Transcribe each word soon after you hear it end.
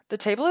The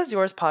Table is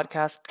Yours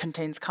podcast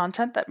contains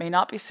content that may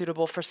not be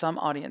suitable for some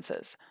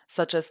audiences,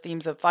 such as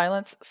themes of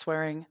violence,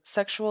 swearing,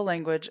 sexual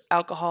language,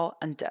 alcohol,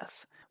 and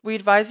death. We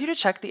advise you to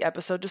check the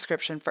episode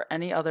description for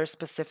any other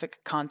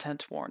specific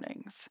content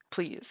warnings.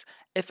 Please,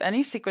 if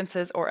any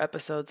sequences or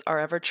episodes are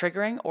ever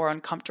triggering or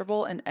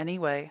uncomfortable in any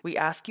way, we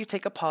ask you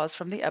take a pause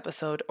from the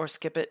episode or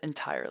skip it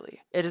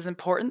entirely. It is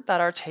important that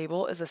our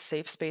table is a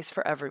safe space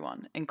for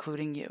everyone,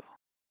 including you.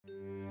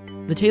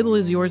 The Table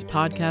is Yours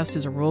podcast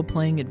is a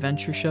role-playing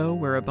adventure show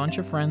where a bunch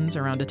of friends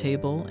around a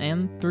table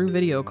and, through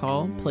video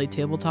call, play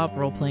tabletop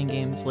role-playing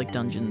games like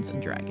Dungeons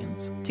and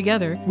Dragons.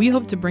 Together, we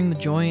hope to bring the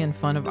joy and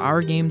fun of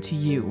our game to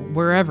you,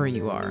 wherever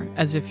you are,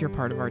 as if you're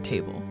part of our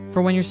table.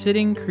 For when you're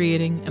sitting,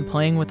 creating, and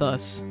playing with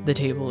us, the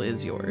table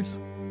is yours.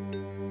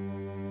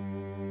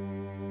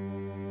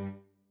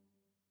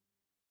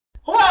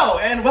 Hello,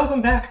 and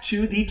welcome back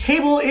to The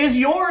Table is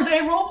Yours,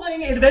 a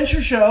role-playing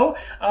adventure show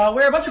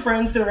where a bunch of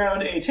friends sit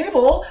around a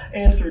table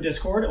and through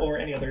Discord or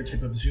any other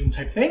type of Zoom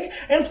type thing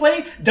and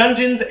play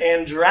Dungeons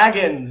and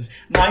Dragons.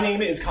 My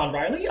name is Con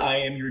Riley. I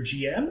am your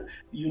GM.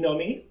 You know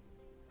me.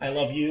 I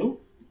love you.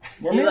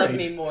 We're married. You love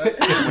me more. It's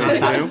not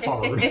that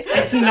hard.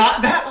 It's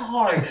not that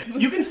hard.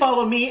 You can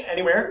follow me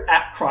anywhere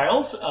at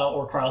Kryles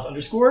or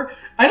Kryles_.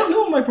 I don't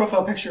know what my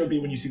profile picture will be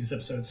when you see this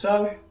episode,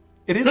 so...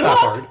 It is that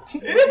hard.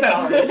 It is that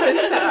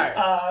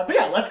hard. But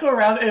yeah, let's go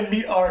around and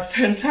meet our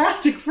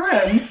fantastic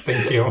friends.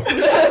 Thank you.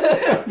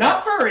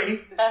 Not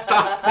furry.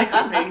 Stop. They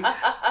could be.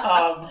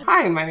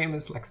 Hi, my name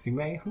is Lexi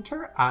May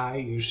Hunter. I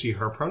use she,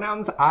 her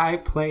pronouns. I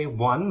play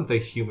one, the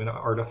human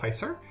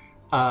artificer.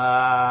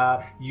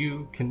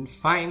 You can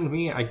find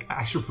me.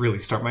 I should really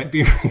start my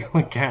Be Real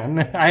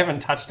again. I haven't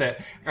touched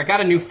it. I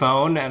got a new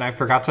phone and I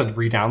forgot to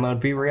re-download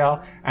Be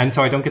Real, and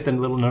so I don't get the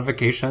little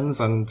notifications,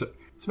 and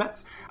it's a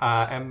mess.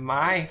 And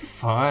my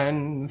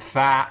fun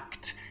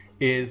fact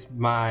is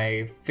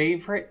my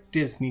favorite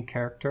Disney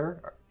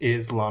character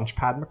is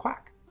Launchpad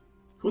McQuack.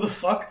 Who the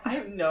fuck? I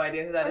have no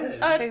idea who that is.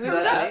 Who's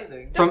That's that?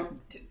 amazing.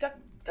 From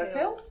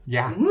DuckTales?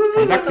 yeah,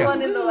 Is that the DuckTales.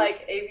 one in the,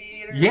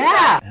 aviator?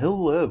 Yeah!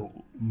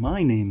 Hello,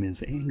 my name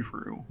is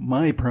Andrew.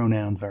 My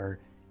pronouns are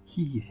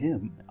he,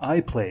 him.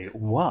 I play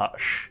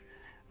Wash.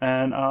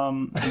 And,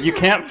 you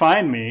can't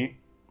find me.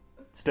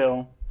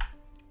 Still,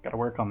 gotta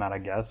work on that, I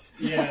guess.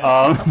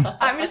 Yeah.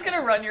 I'm just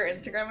gonna run your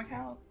Instagram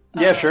account.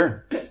 Yeah,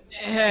 sure.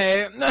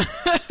 Hey.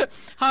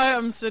 Hi,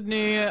 I'm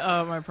Sydney.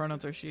 My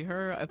pronouns are she,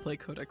 her. I play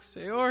Codex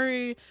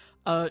Sayori.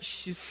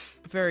 She's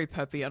very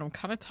peppy, and I'm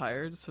kind of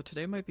tired, so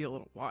today might be a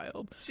little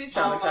wild. She's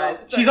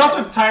traumatized. It's She's okay.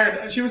 also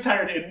tired. She was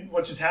tired in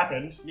what just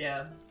happened.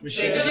 Yeah.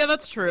 Yeah,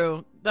 that's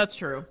true. That's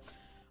true.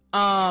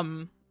 I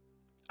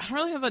don't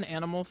really have an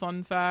animal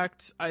fun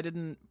fact. I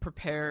didn't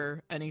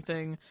prepare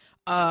anything.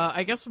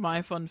 I guess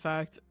my fun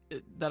fact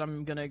that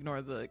I'm gonna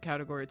ignore the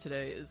category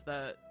today is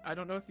that I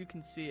don't know if you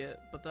can see it,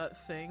 but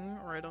that thing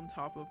right on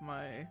top of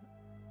my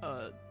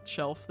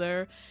shelf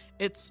there,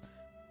 it's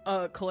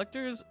I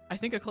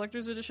think a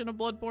collector's edition of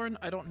Bloodborne.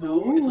 I don't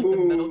know. It's like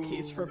the metal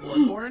case for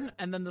Bloodborne,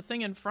 and then the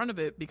thing in front of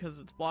it, because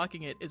it's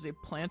blocking it, is a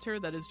planter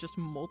that is just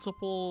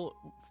multiple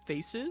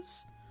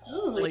faces,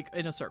 like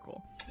in a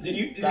circle. Did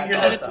you hear That's that?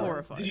 awesome. It's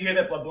horrifying. Did you hear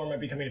that Bloodborne might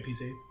be coming to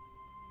PC?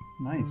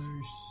 Nice.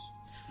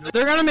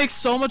 They're gonna make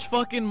so much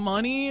fucking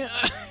money.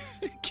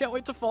 Can't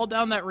wait to fall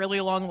down that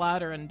really long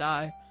ladder and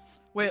die.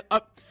 Wait,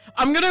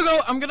 I'm gonna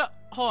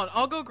hold on.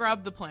 I'll go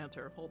grab the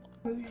planter. Hold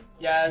on.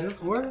 Yes.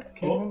 It's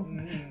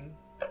working.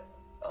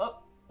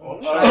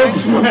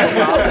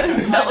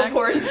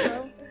 Teleport.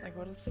 Like,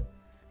 what is...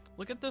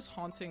 Look at this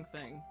haunting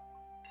thing.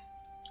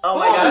 Oh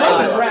my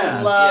love god.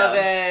 it. Love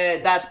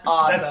it. That's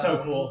awesome. That's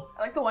so cool.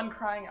 I like the one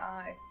crying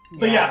eye.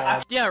 But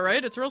yeah, Yeah,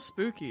 right. It's real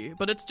spooky,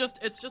 but it's just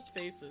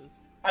faces.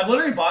 I've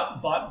literally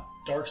bought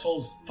Dark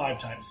Souls 5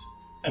 times.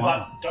 I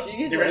Wow. bought the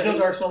Jesus. original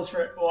Dark Souls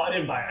for... Well, I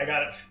didn't buy it. I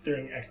got it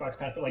during Xbox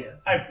Pass, but I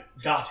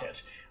got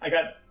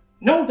it.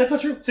 No, that's not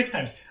true. 6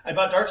 times. I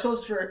bought Dark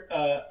Souls for...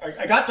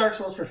 I got Dark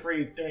Souls for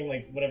free during,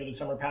 whatever the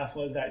summer pass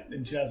was, that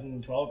in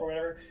 2012 or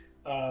whatever,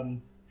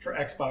 for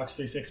Xbox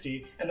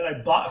 360. And then I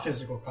bought a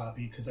physical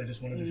copy, because I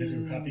just wanted a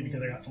physical copy,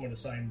 because I got someone to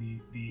sign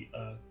the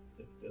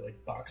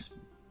box.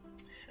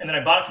 And then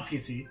I bought it for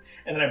PC,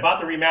 and then I bought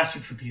the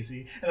remastered for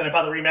PC, and then I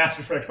bought the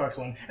remastered for Xbox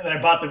One, and then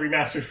I bought the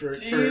remastered for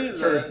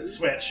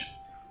Switch.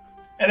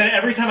 And then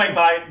every time I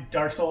buy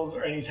Dark Souls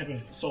or any type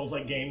of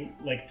Souls-like game,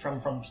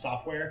 from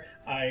software,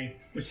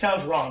 which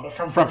sounds wrong, but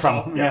from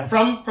software,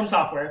 From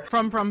software.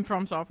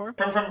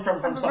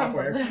 from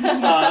software,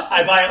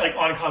 I buy it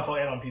on console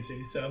and on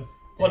PC. So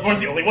Bloodborne's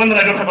the only one that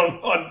I don't have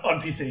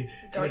on PC.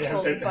 Dark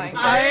Souls buying.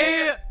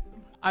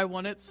 I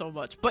want it so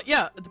much. But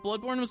yeah, the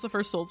Bloodborne was the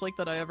first Souls-like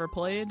that I ever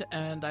played,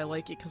 and I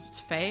like it because it's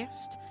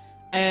fast.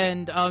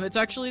 And it's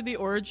actually the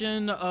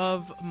origin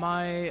of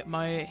my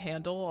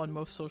handle on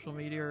most social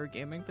media or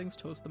gaming things,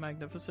 Toast the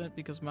Magnificent,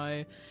 because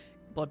my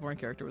Bloodborne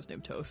character was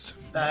named Toast.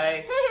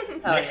 Nice.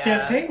 Next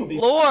campaign will be...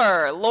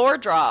 Lore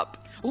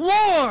drop.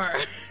 Lore!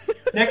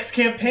 Next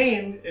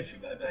campaign, if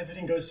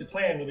everything goes to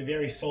plan, will be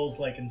very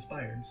Souls-like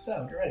inspired. So,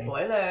 get ready.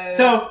 Spoilers.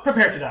 So,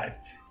 prepare to die.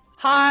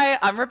 Hi,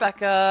 I'm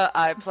Rebecca.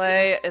 I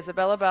play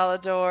Isabella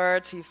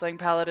Ballador, Tiefling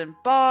Paladin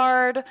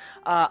Bard.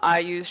 I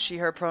use she,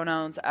 her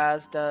pronouns,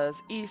 as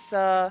does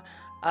Issa.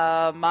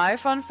 My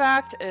fun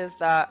fact is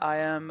that I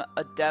am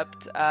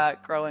adept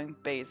at growing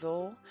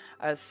basil,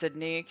 as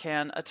Sydney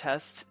can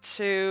attest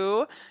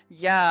to.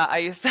 Yeah, I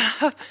used to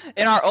have,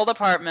 in our old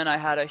apartment, I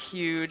had a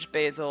huge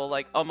basil,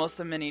 like almost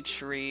a mini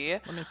tree.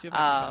 Let me see if I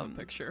can have a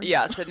picture.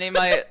 Yeah, Sydney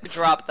might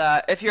drop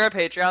that. If you're a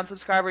Patreon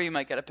subscriber, you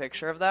might get a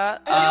picture of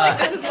that. I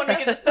feel like this is one we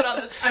can just put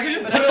on the screen.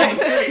 just but put it on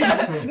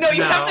the okay. No,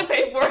 you have to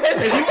pay for it.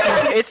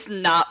 It's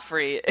not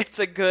free. It's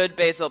a good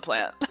basil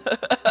plant.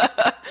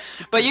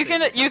 But you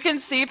can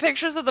see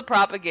pictures of the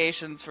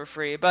propagations for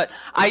free. But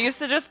I used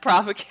to just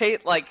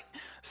propagate like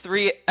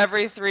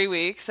every 3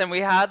 weeks, and we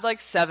had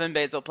like 7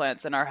 basil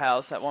plants in our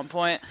house at one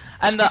point.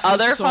 And the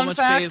other so fun much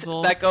fact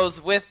basil. that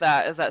goes with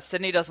that is that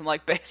Sydney doesn't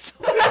like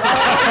basil.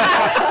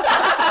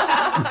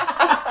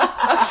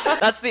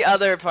 That's the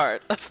other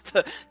part of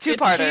the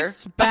two-parter. It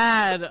tastes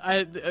bad.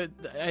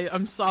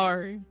 I'm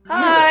sorry.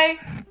 Hi,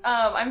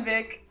 I'm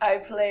Vic. I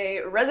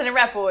play Resident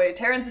Rat Boy,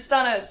 Terrence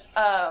Astanis.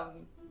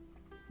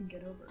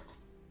 Get over it.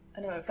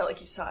 I don't know, it felt like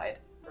you sighed.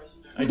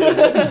 I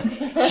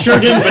did. Sure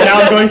didn't, but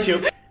now I'm going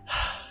to.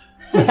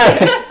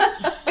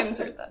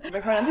 Insert that.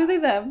 My pronouns are they,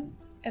 them,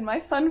 and my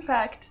fun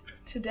fact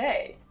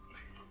today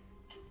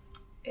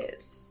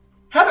is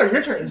Heather,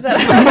 your turn.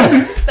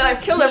 that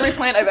I've killed every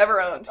plant I've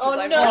ever owned. 'Cause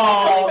I'm really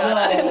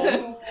bad at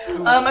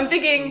it. I'm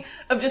thinking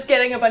of just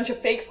getting a bunch of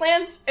fake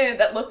plants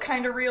that look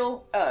kind of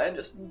real and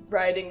just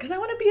riding, because I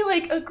want to be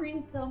like a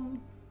green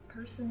thumb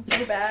person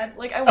so bad.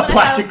 Like I want A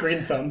plastic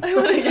green thumb. I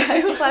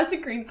have a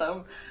plastic green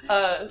thumb.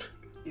 You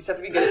just have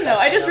to be good at No, I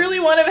testing just them. really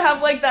want to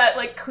have like that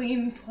like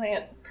clean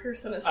plant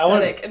person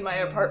aesthetic in my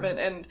apartment,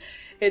 and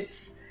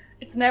it's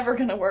never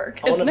gonna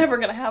work. It's never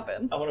gonna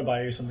happen. I want to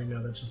buy you something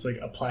now that's just like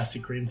a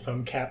plastic green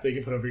thumb cap that you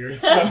can put over your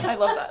thumb. I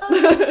love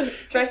that.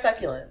 Try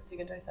succulents. You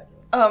can try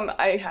succulents.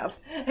 I have.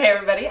 Hey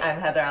everybody, I'm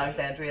Heather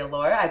Alexandria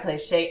Lore. I play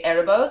Shay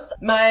Erebos.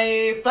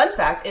 My fun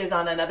fact is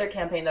on another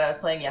campaign that I was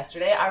playing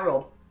yesterday, I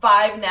rolled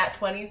 5 nat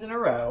 20s in a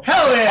row.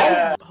 Hell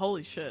yeah!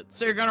 Holy shit.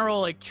 So you're gonna roll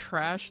like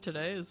trash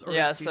today? Or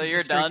Yeah, do you so think you're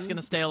the streak's done?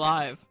 gonna stay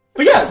alive?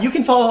 But yeah, you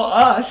can follow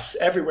us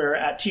everywhere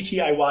at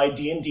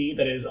TTIYDND.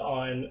 That is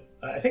on,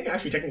 I think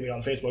actually technically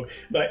on Facebook,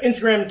 but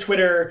Instagram,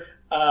 Twitter,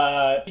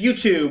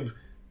 YouTube,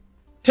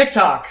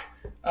 TikTok,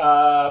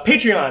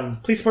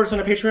 Patreon. Please support us on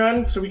our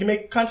Patreon so we can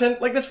make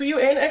content like this for you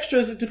and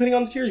extras depending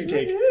on the tier you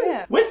take.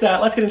 Yeah. With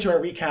that, let's get into our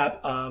recap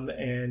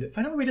and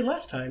find out what we did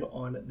last time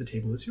on The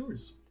Table Is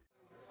Yours.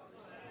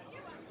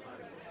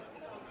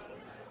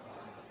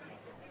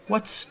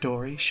 What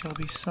story shall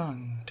be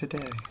sung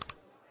today?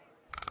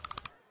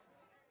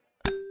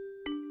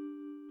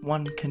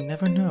 One can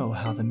never know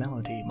how the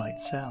melody might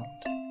sound.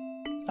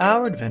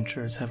 Our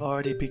adventurers have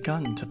already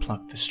begun to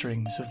pluck the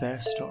strings of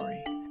their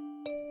story,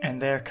 and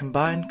their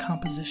combined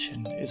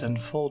composition is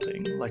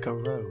unfolding like a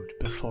road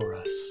before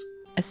us.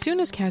 As soon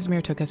as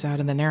Casimir took us out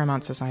of the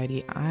Naramont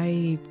Society,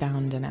 I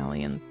found an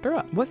alley and threw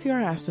up. What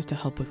Fiora asked us to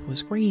help with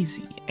was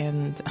crazy,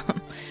 and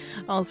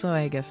also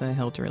I guess I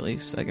helped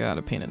release a god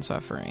of pain and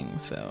suffering,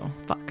 so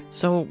fuck.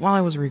 So while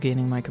I was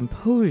regaining my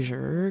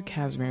composure,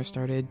 Casimir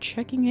started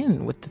checking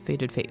in with the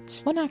Fated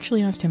Fates. One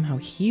actually asked him how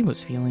he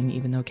was feeling,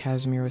 even though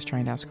Casimir was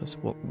trying to ask us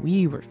what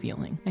we were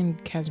feeling,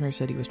 and Casimir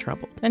said he was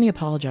troubled. Then he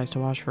apologized to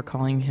Wash for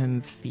calling him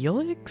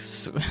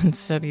Felix, and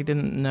said he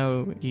didn't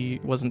know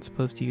he wasn't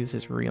supposed to use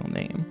his real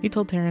name. He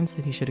told Terrence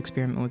that he should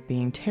experiment with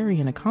being Terry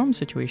in a calm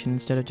situation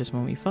instead of just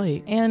when we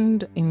fight,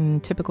 and in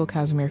typical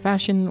Casimir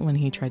fashion, when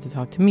he tried to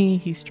talk to me,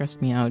 he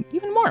stressed me out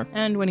even more.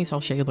 And when he saw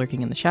Shay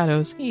lurking in the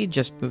shadows, he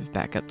just moved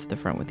back up to the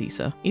front with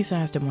Issa. Issa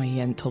asked him why he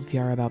hadn't told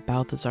Fiora about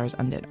Balthazar's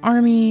undead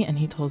army, and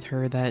he told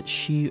her that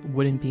she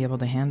wouldn't be able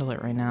to handle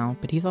it right now,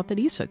 but he thought that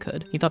Issa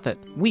could. He thought that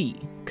we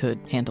could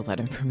handle that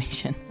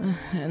information.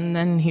 And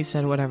then he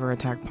said whatever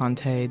attacked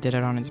Ponte did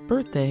it on his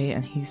birthday,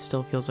 and he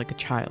still feels like a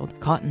child,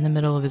 caught in the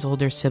middle of his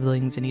older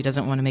siblings, and he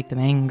doesn't want to make them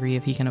angry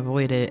if he can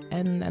avoid it.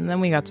 And then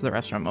we got to the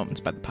restaurant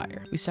moments by the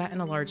pyre. We sat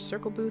in a large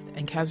circle booth,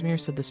 and Casimir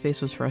said the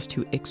space was for us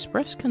to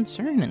express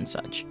concern and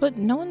such, but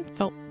no one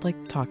felt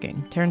like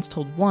talking. Terrence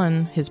told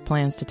one his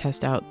plans to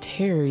test out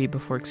Terry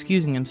before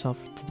excusing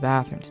himself to the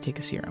bathroom to take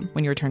a serum.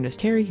 When he returned as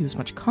Terry, he was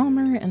much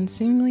calmer and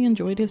seemingly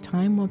enjoyed his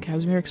time while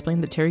Casimir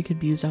explained that Terry could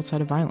be used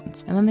outside of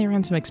violence. And then they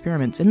ran some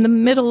experiments in the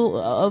middle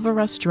of a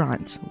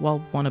restaurant while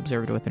one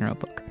observed with a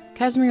notebook.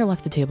 Casimir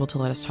left the table to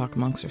let us talk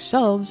amongst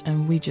ourselves,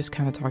 and we just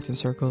kind of talked in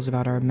circles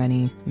about our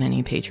many,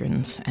 many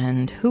patrons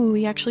and who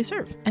we actually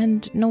serve.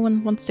 And no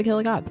one wants to kill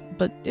a god,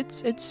 but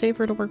it's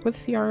safer to work with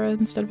Fiora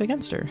instead of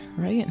against her,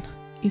 right?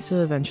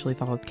 Issa eventually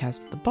followed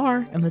Kaz to the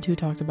bar, and the two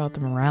talked about the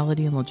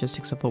morality and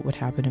logistics of what would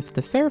happen if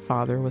the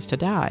Fairfather was to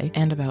die,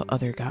 and about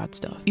other god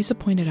stuff. Issa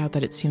pointed out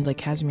that it seemed like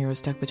Casimir was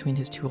stuck between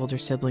his two older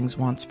siblings'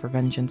 wants for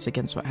vengeance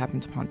against what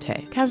happened to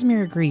Ponte.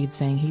 Casimir agreed,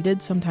 saying he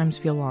did sometimes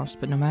feel lost,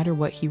 but no matter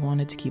what, he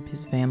wanted to keep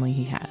his family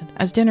he had.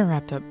 As dinner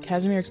wrapped up,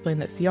 Casimir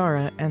explained that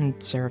Fiara and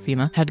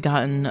Seraphima had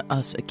gotten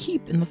us a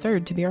keep in the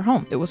third to be our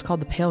home. It was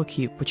called the Pale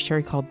Keep, which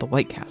Terry called the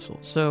White Castle,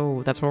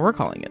 so that's what we're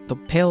calling it, the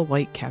Pale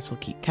White Castle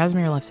Keep.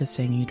 Casimir left us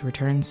saying he'd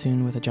return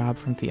soon with a job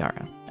from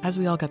Fiara. As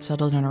we all got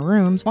settled in our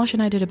rooms, Wash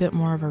and I did a bit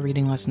more of our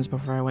reading lessons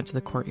before I went to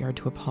the courtyard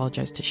to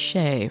apologize to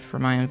Shay for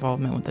my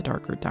involvement with the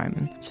Dark Root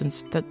Diamond,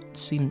 since that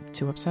seemed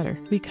to upset her.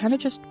 We kind of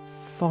just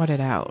fought it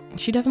out.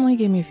 She definitely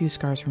gave me a few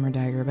scars from her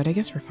dagger, but I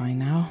guess we're fine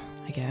now.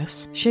 I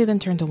guess. Shay then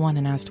turned to One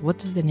and asked, "What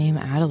does the name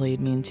Adelaide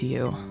mean to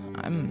you?"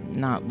 I'm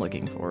not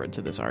looking forward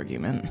to this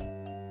argument.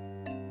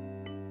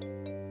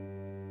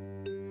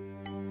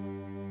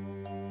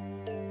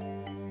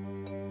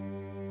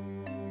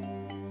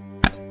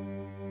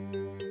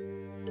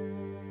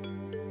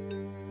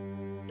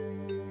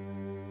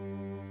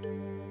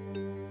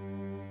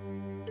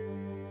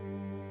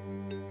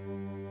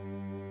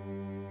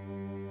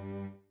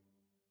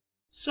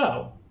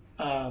 So,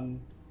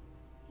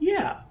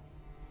 yeah.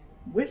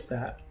 With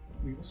that,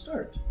 we will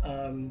start.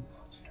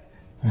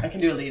 I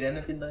can do a lead-in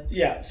if you'd like.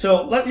 Yeah.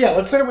 So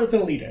let's start with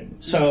the lead-in.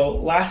 So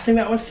last thing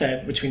that was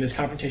said between this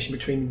confrontation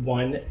between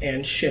One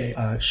and Shay.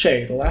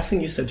 Shay, the last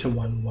thing you said to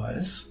One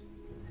was,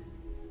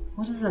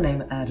 "What does the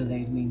name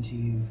Adelaide mean to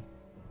you?"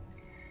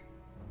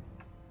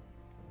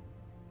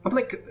 I'm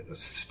like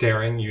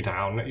staring you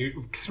down.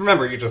 Because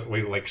remember, you just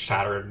like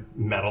shattered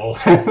metal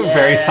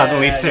very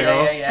suddenly too.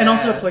 And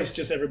also to place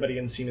just everybody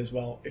in scene as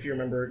well. If you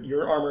remember,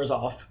 your armor is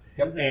off,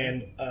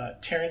 and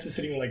Terrence is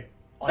sitting like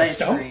on By a a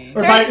stone tree.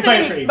 or Terrence by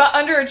a sitting tree.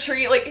 under a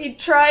tree. Like, he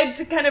tried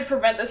to kind of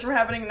prevent this from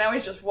happening, and now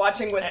he's just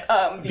watching with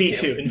V2.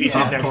 V2, and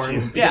V2's next to Popcorn.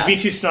 you. Because Yeah.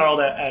 V2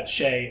 snarled at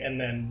Shay, and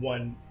then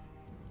One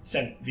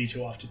sent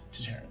V2 off to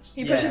Terrence.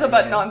 He pushes a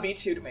button on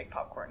V2 to make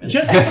popcorn.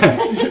 Just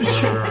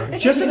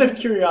out of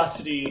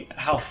curiosity,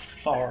 how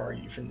far are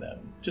you from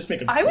them? Just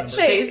make a I would number.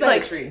 say Shay's by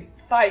like the tree.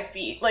 5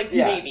 feet, like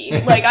Yeah. maybe.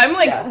 Like, I'm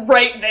like Yeah.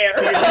 right there.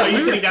 Are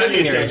you You're sitting down? Or are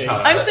you sitting near each standing?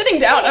 other. I'm sitting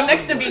down. I'm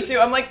next to V2.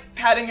 I'm like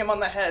patting him on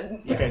the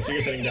head. Okay, so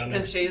you're sitting down now.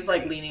 Because Shay's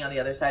like leaning on the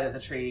other side of the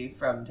tree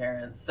from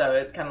Terrence, so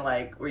it's kind of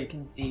like where you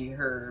can see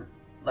her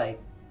like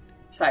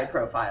side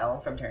profile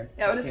from Terrence.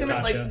 Yeah, I would assume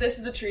it's Gotcha. like this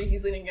is the tree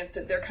he's leaning against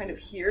it. They're kind of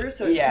here,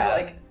 so it's Yeah.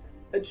 kind of like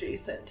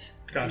adjacent.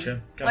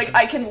 Gotcha. Like,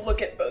 I can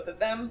look at both of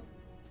them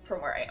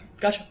from where I am.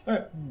 Gotcha. All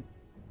right.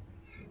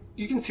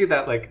 You can see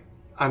that like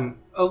I'm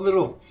a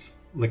little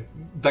like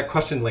that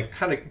question like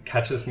kind of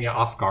catches me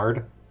off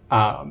guard,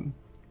 and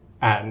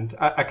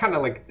I kind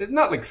of like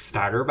not like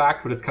stagger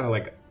back, but it's kind of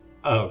like,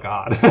 oh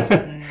god.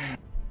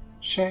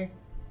 Shay,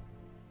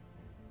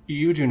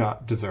 you do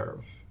not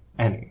deserve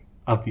any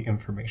of the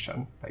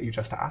information that you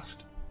just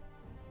asked.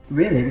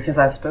 Really, because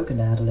I've spoken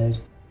to Adelaide.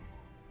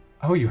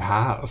 Oh, you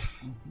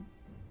have.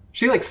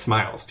 She like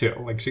smiles too.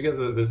 Like she gives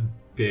this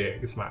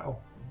big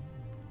smile.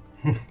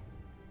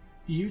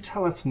 You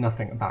tell us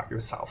nothing about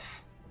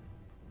yourself.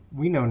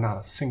 We know not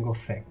a single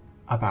thing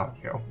about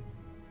you.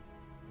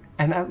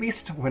 And at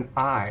least when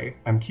I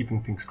am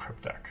keeping things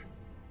cryptic,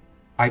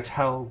 I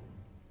tell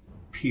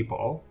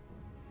people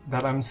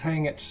that I'm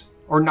saying it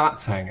or not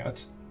saying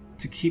it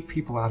to keep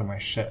people out of my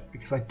shit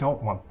because I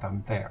don't want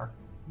them there,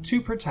 to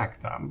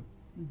protect them.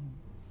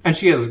 And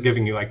she is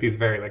giving you like these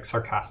very like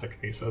sarcastic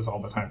faces all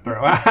the time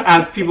through,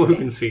 as people who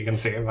can see can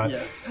see.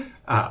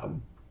 But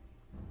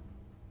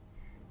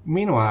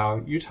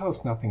meanwhile, you tell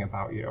us nothing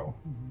about you.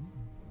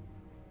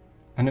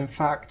 And in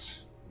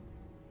fact,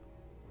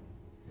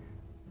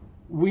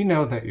 we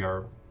know that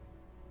you're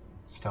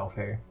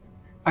stealthy.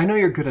 I know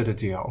you're good at a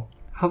deal.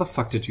 How the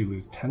fuck did you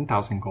lose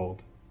 10,000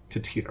 gold to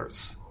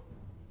Teeters?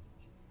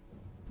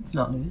 It's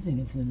not losing,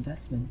 it's an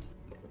investment.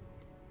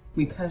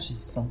 We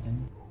purchased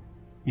something.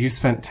 You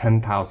spent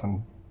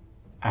 10,000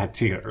 at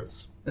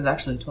Teeters. It was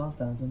actually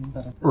 12,000,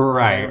 but...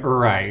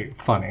 Right.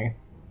 Funny.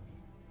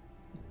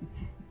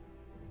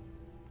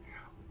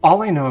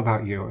 All I know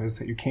about you is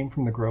that you came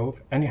from the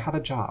Grove and you had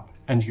a job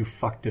and you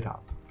fucked it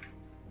up.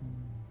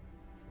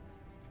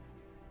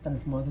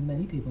 That's more than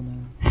many people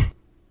know.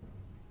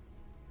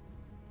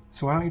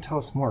 So why don't you tell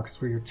us more,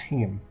 because we're your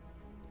team.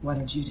 Why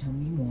don't you tell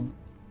me more?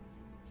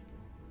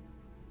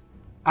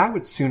 I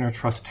would sooner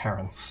trust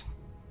Terrence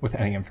with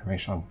any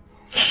information.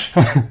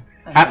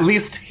 At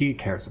least he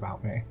cares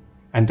about me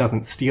and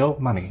doesn't steal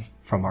money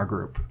from our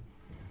group.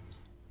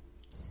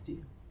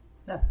 Steal?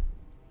 No.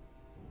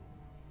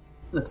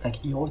 Looks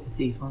like you're the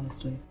thief,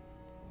 honestly.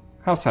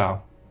 How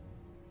so?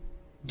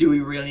 Do we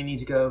really need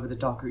to go over the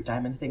Dark Root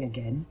Diamond thing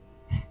again?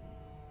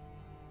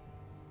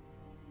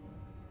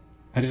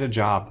 I did a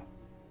job.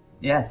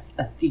 Yes,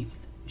 a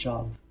thief's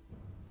job.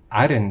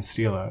 I didn't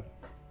steal it.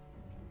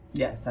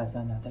 Yes, I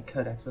found out that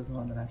Codex was the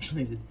one that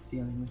actually did the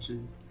stealing, which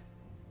is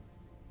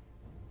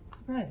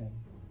surprising.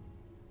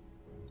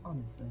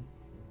 Honestly.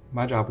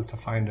 My job was to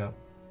find it.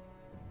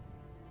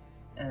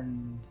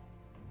 And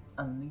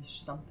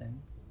unleash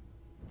something.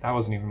 That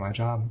wasn't even my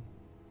job.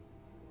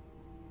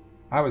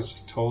 I was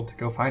just told to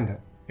go find it.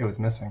 It was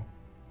missing.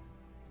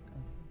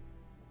 I see.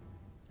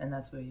 And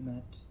that's where you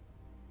met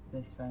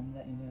this friend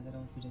that you know that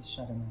also does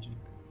shadow magic.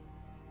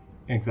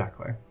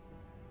 Exactly.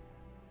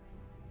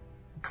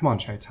 Come on,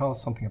 Shay, tell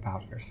us something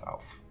about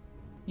yourself.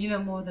 You know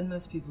more than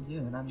most people do,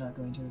 and I'm not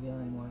going to reveal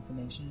any more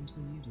information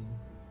until you do.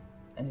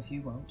 And if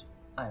you won't,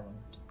 I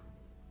won't.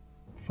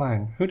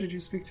 Fine. Who did you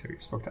speak to? You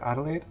spoke to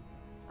Adelaide?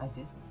 I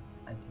did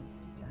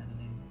speak to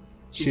Adelaide.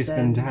 She's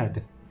been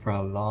dead for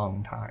a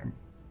long time.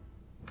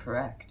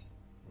 Correct.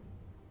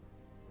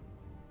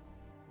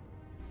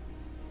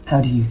 How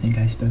do you think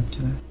I spoke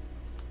to her?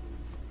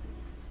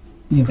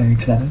 You're very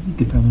clever. You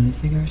could probably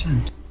figure it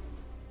out.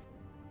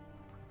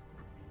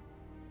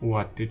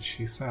 What did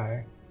she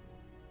say?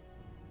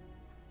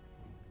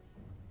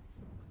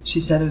 She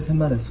said it was her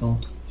mother's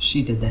fault.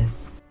 She did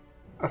this.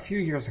 A few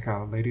years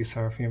ago, Lady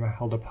Seraphima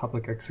held a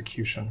public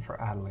execution for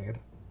Adelaide.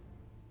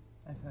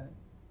 I've heard.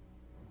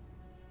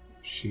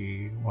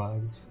 She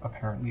was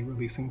apparently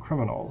releasing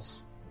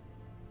criminals.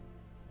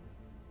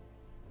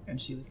 And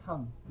she was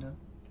hung, no?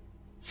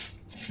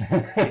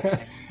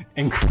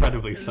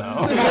 Incredibly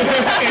so.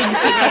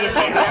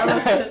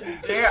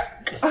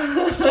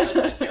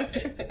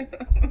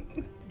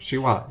 She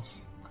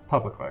was,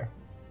 publicly.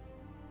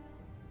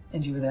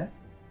 And you were there?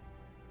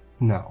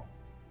 No.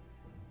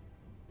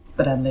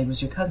 But Adelaide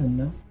was your cousin,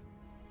 no?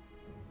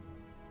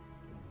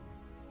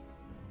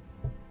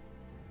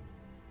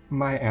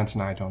 My aunt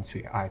and I don't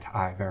see eye to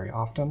eye very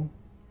often.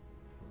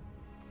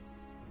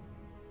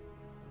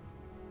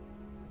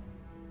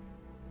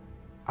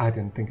 I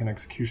didn't think an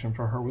execution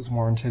for her was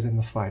warranted in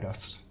the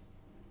slightest.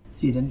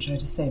 So you didn't try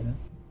to save her?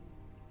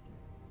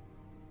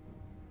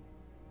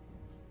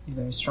 You're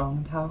very strong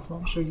and powerful.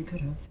 I'm sure you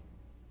could have.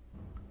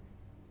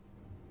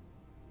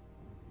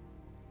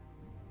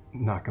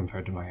 Not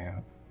compared to my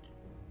aunt.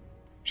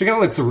 She kind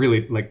of looks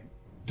really,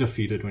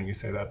 defeated when you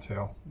say that,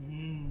 too.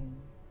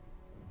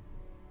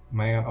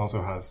 My aunt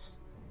also has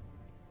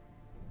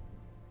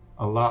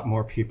a lot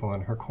more people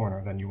in her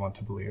corner than you want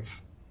to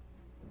believe.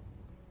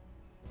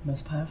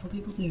 Most powerful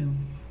people do.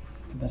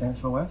 For better or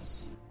for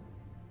worse.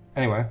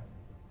 Anyway,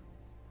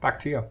 back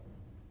to you.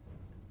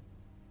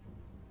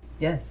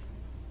 Yes.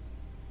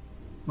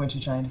 Weren't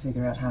you trying to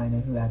figure out how I know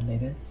who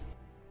Adelaide is?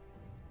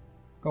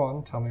 Go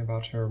on, tell me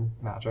about your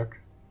magic.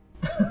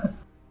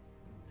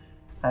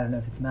 I don't know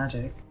if it's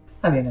magic.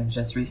 I mean, I've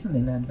just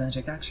recently learned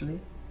magic, actually.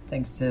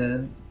 Thanks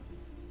to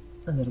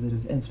a little bit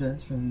of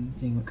influence from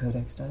seeing what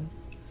Codex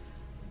does.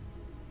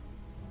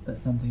 But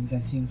some things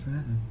I've seen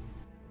forever.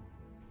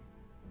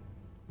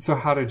 So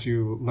how did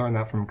you learn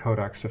that from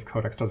Codex if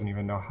Codex doesn't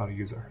even know how to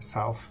use it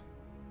herself?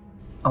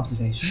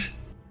 Observation.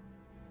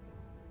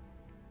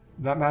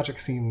 That magic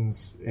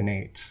seems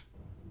innate.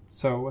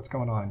 So what's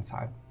going on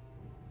inside?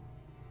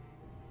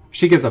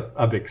 She gives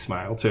a big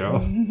smile,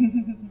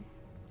 too.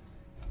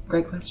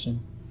 Great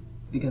question.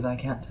 Because I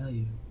can't tell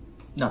you.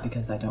 Not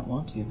because I don't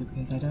want to, but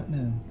because I don't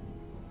know.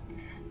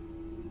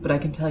 But I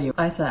can tell you,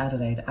 I saw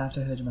Adelaide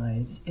after her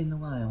demise in the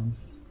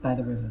wilds, by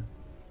the river.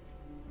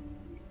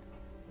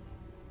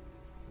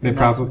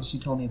 That's what she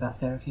told me about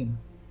Seraphima.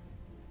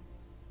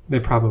 They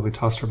probably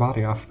tossed her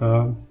body off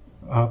the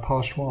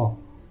polished wall.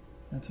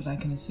 That's what I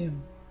can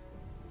assume.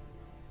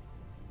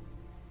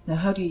 Now,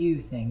 how do you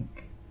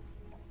think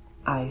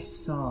I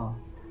saw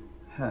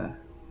her?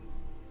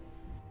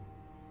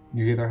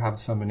 You either have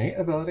some innate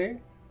ability,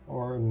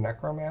 or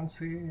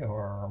necromancy,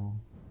 or...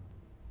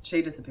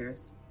 Shay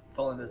disappears.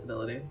 Full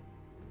invisibility.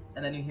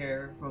 And then you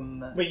hear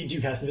from... Wait, you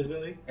do cast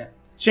invisibility? Yeah.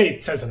 Shay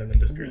says something and then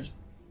disappears.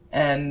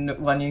 And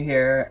when you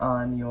hear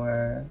on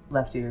your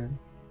left ear,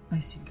 I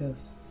see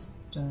ghosts,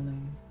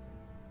 darling.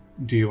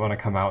 Do you want to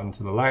come out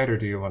into the light, or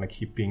do you want to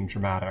keep being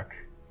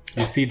dramatic?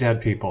 You see dead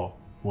people.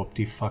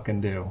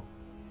 Whoop-de-fucking-do.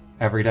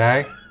 Every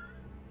day?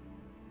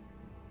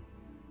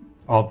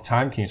 All the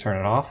time? Can you turn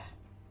it off?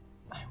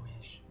 I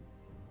wish.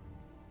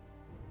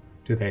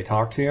 Do they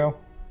talk to you?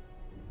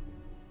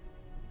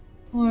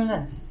 More or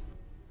less.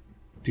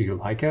 Do you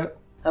like it?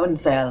 I wouldn't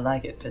say I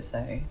like it, per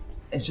se.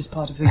 It's just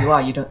part of who you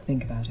are. You don't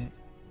think about it.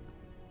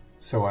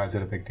 So why is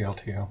it a big deal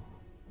to you?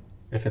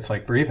 If it's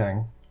like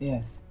breathing,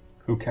 Yes.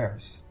 who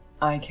cares?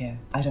 I care.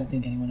 I don't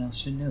think anyone else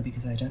should know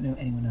because I don't know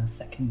anyone else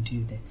that can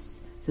do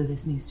this. So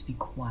this needs to be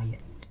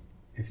quiet.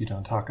 If you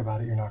don't talk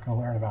about it, you're not going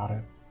to learn about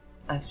it.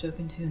 I've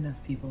spoken to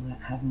enough people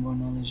that have more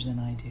knowledge than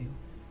I do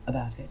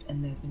about it,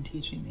 and they've been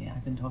teaching me.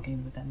 I've been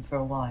talking with them for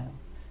a while,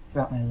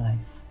 throughout my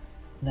life,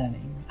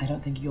 learning. I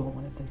don't think you're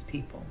one of those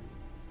people.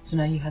 So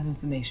now you have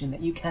information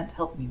that you can't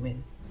help me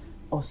with,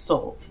 or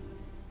solve.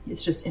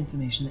 It's just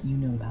information that you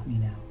know about me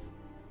now.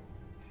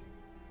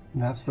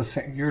 And that's the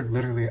same. You're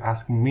literally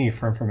asking me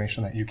for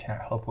information that you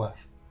can't help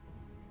with.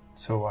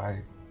 So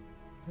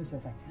Who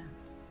says I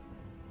can't?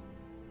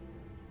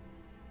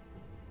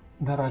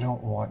 that I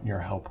don't want your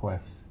help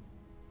with.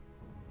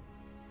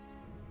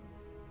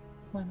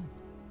 Why not?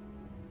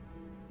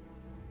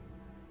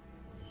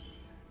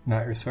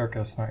 Not your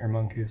circus, not your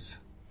monkeys.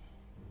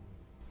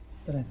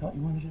 But I thought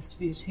you wanted us to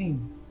be a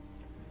team.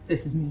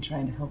 This is me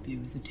trying to help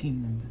you as a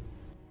team member.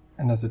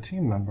 And as a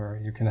team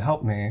member, you can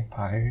help me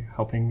by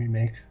helping me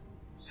make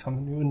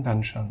some new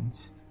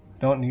inventions. I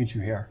don't need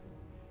you here.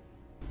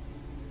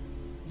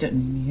 Don't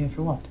need me here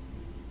for what?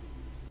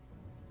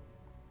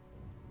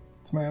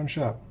 It's my own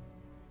ship.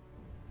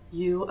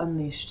 You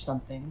unleashed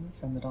something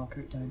from the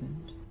Darkroot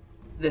Diamond.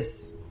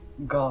 This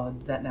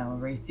god that now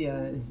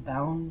Arathia is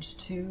bound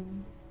to.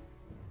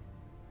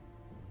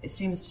 It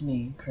seems to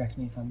me, correct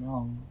me if I'm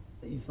wrong,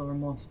 that you feel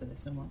remorse for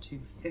this and want to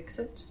fix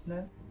it,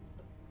 no?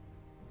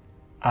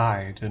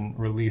 I didn't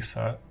release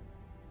it.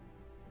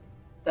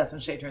 That's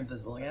when Shay turns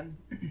visible again.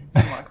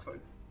 Walks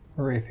forward.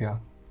 Arathia.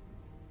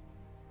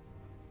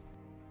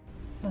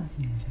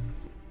 Fascinating.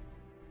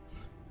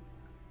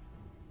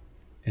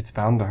 It's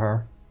bound to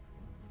her.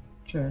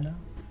 Sure enough.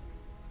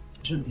 I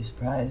shouldn't be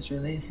surprised,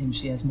 really. It seems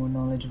she has more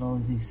knowledge of all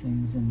of these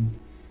things than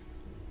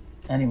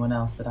anyone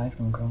else that I've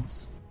come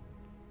across.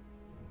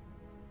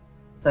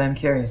 But I'm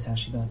curious how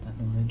she got that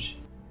knowledge.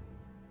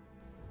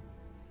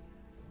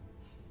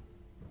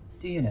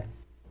 Do you know?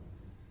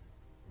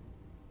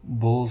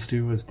 Bulls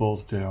do as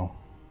bulls do.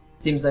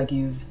 Seems like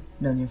you've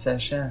known your fair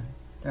share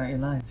throughout your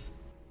life.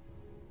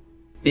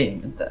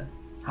 Being at the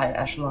higher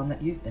echelon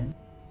that you've been.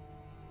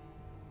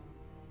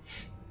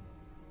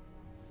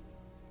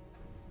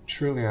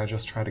 Truly, I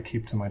just try to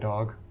keep to my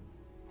dog.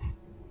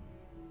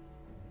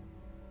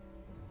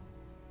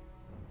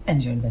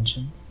 And your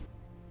inventions.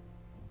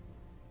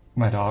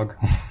 My dog.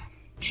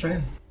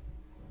 True.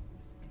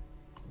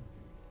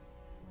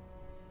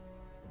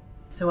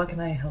 So what can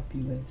I help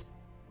you with?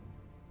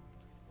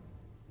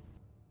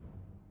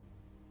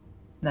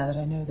 Now that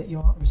I know that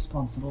you're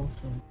responsible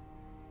for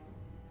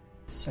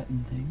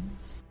certain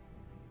things.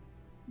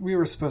 We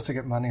were supposed to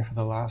get money for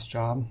the last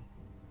job,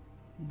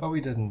 but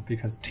we didn't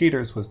because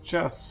Teeters was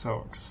just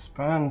so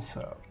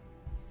expensive.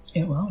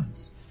 It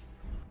was.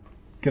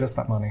 Get us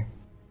that money.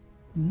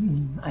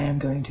 I am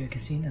going to a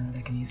casino.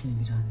 That can easily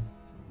be done.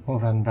 Well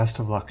then, best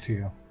of luck to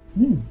you.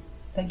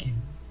 Thank you.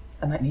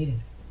 I might need it.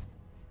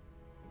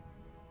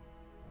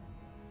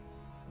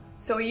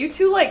 So are you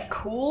two, like,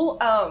 cool?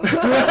 I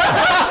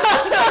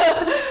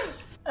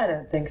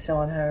don't think so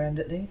on her end,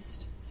 at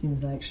least.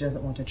 Seems like she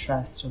doesn't want to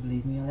trust or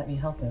believe me or let me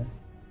help her.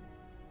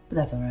 But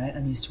that's alright.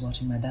 I'm used to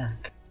watching my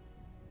back.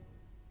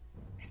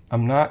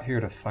 I'm not here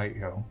to fight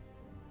you.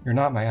 You're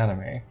not my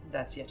enemy.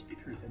 That's yet to be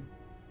proven.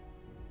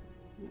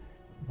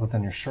 Well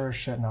then you're sure as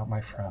shit not my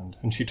friend.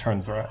 And she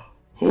turns around.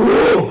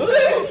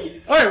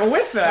 Alright, well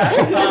with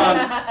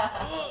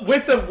that,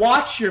 with the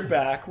watch your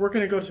back, we're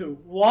gonna go to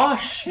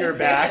wash your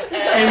back.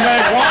 And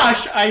by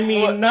wash, I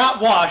mean not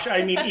wash,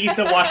 I mean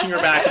Issa washing her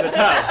back in the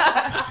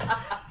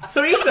tub.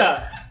 So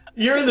Issa,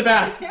 you're in the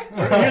bath. You're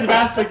in the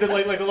bath, like the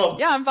little...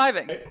 Yeah, I'm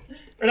vibing.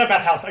 Or not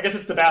bathhouse, I guess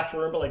it's the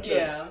bathroom, but like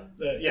Yeah.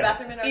 the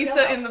Bathroom in our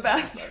Issa in the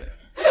bathroom.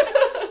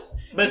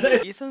 But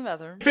it's Issa in the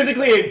bathroom.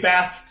 physically a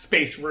bath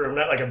space room,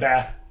 not like a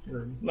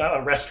bathroom, not a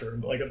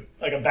restroom, but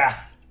like a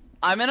bath.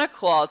 I'm in a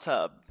claw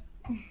tub.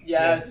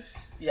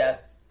 Yes.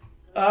 Yes.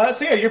 So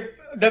yeah,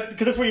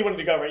 because that's where you wanted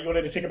to go, right? You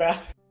wanted to take a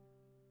bath?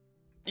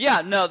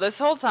 Yeah, no, this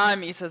whole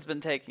time Issa's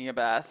been taking a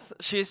bath.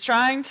 She's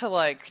trying to,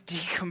 like,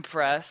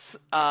 decompress,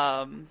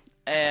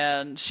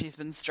 and she's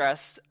been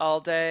stressed all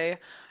day,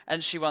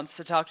 and she wants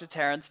to talk to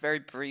Terrence very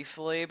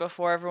briefly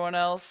before everyone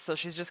else, so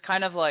she's just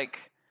kind of,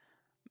 like,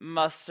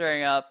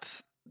 mustering up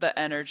the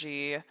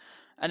energy,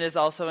 and is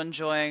also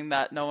enjoying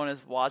that no one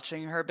is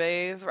watching her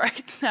bathe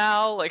right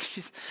now. Like,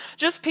 she's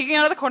just peeking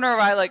out of the corner of her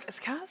eye, like, is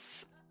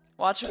Cass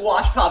watching?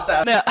 Wash pops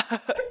out. Yeah.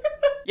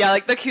 Yeah,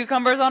 like, the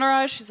cucumbers on her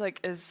eyes, she's like,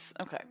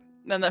 okay.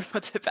 And then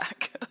puts it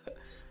back.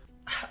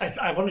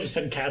 I want to just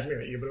send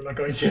Casimir at you, but I'm not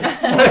going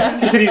to.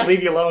 He said he'd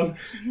leave you alone.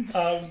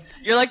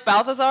 You're like,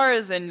 Balthazar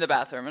is in the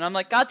bathroom. And I'm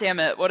like, God damn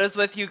it, what is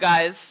with you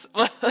guys?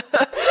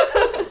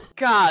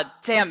 God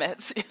damn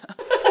it.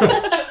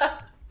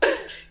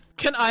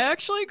 Can I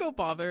actually go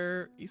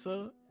bother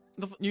Issa?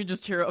 You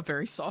just hear a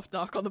very soft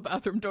knock on the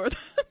bathroom door then?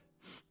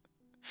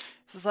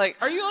 This is like,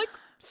 Are you, like,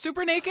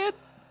 super naked?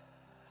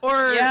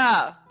 Or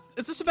yeah,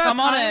 is this about come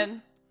on time?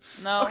 in.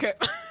 No. Okay.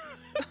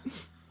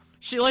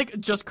 She, like,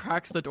 just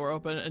cracks the door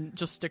open and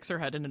just sticks her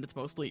head in, and it's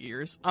mostly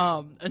ears.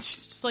 And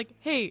she's just like,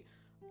 hey,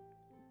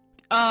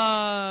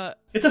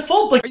 It's a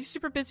full, like, are you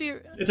super busy?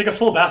 it's like a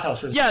full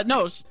bathhouse. Yeah,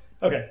 no,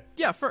 Okay.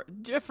 yeah, for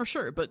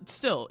sure, but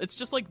still, it's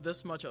just, like,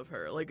 this much of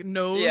her. Like,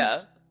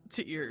 nose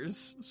to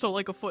ears. So,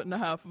 like, a foot and a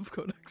half of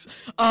Codex.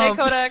 Hey,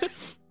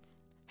 Codex.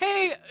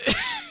 Hey,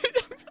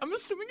 I'm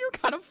assuming you're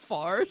kind of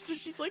far, so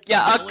she's like,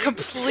 Yeah, yelling.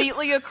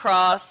 completely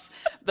across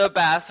the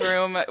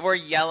bathroom. We're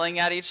yelling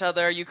at each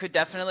other. You could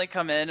definitely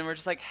come in, and we're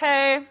just like,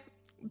 hey.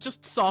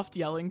 Just soft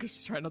yelling because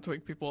she's trying not to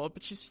wake people up,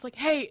 but she's just like,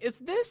 hey, is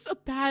this a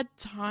bad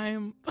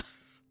time?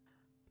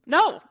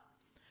 No,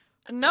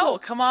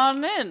 come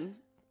on in.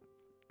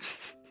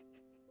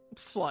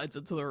 Slides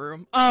into the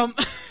room.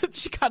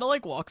 She kind of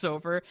like walks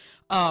over,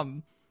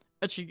 and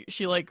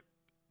she like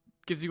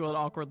gives you an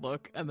awkward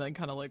look, and then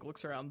kind of like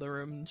looks around the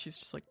room, and she's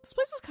just like, this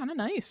place is kind of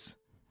nice.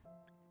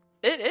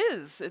 It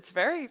is. It's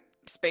very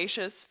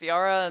spacious.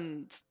 Fiora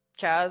and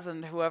Kaz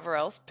and whoever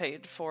else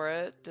paid for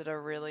it did a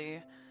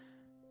really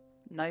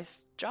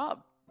nice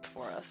job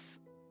for us.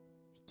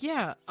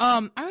 Yeah.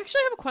 I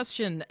actually have a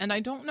question, and I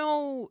don't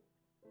know.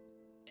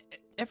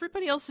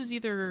 Everybody else is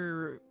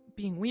either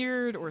being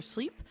weird or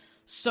asleep,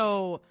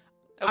 so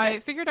I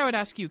figured I would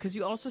ask you because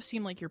you also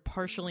seem like you're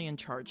partially in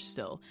charge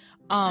still.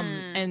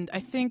 And I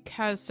think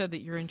Kaz said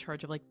that you're in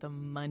charge of like the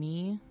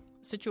money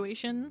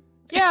situation.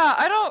 Yeah,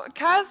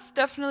 Kaz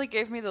definitely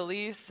gave me the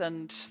lease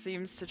and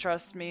seems to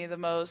trust me the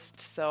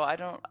most, so I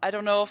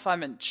don't know if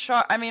I'm in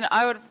charge. I mean,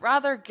 I would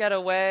rather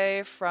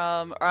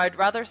I'd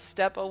rather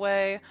step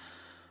away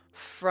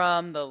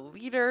from the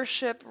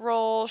leadership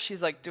role.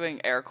 She's like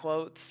doing air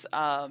quotes,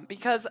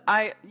 because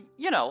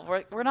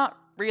we're not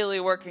really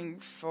working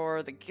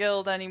for the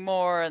guild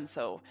anymore, and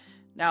so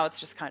now it's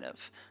just kind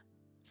of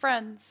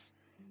friends.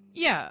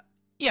 Yeah,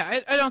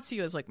 I don't see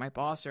you as like my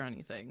boss or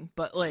anything,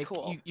 but like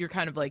cool. you're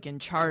kind of like in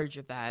charge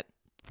of that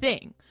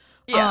thing.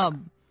 Yeah.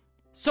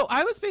 So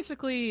I'm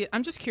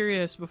just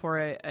curious before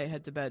I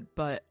head to bed,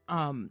 but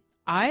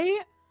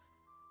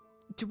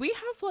do we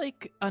have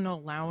like an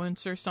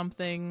allowance or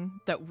something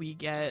that we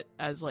get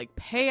as like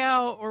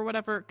payout or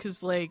whatever?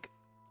 Because like,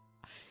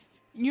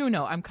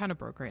 I'm kind of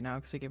broke right now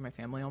because I gave my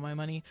family all my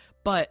money,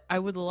 but I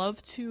would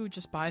love to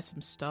just buy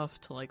some stuff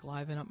to like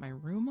liven up my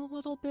room a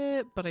little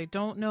bit, but I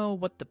don't know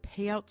what the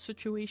payout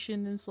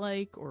situation is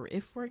like or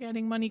if we're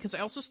getting money because I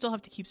also still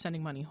have to keep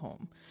sending money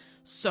home.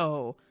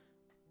 So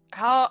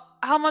how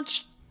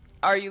much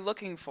are you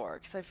looking for?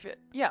 Because I feel,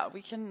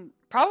 we can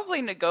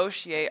probably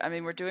negotiate. I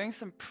mean, we're doing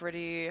some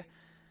pretty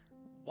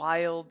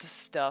wild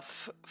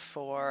stuff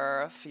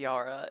for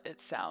Fiara,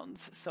 it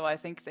sounds. So I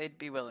think they'd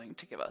be willing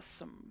to give us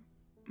some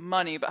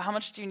money. But how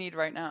much do you need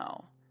right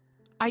now?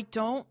 I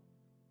don't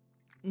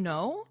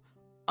know.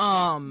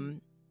 I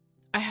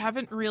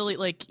haven't really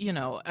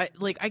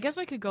I guess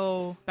I could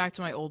go back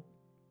to my old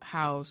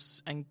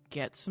house and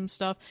get some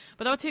stuff,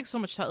 but that would take so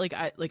much time.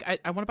 I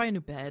want to buy a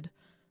new bed,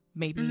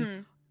 maybe.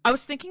 Mm-hmm. I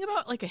was thinking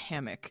about like a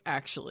hammock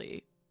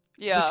actually.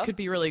 Yeah. Which could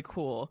be really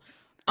cool.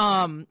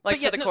 For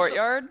the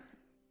courtyard?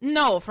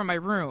 No, for my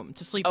room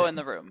to sleep in. Oh, in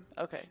the room.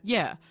 Okay.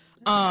 Yeah.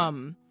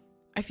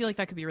 I feel like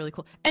that could be really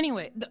cool.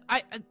 Anyway,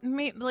 I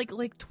made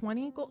like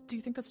 20 gold. Do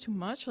you think that's too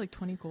much? Like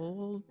 20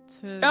 gold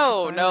to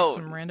no. Like,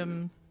 some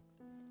random.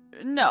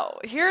 No.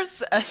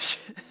 Here's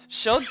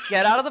she'll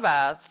get out of the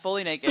bath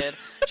fully naked.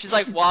 She's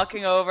like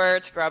walking over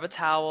to grab a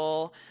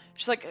towel.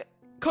 She's like,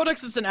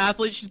 Codex is an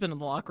athlete. She's been in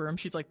the locker room.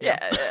 She's like,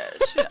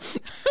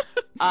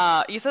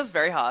 Issa's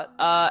very hot.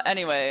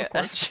 Anyway,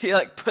 and she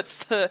like puts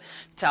the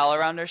towel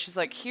around her. She's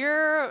like,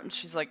 here. And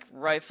she's like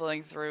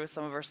rifling through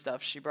some of her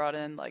stuff she brought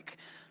in. Like,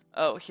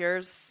 oh,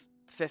 here's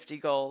 50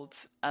 gold,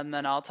 and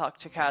then I'll talk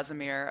to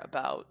Casimir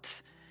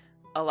about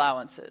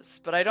allowances.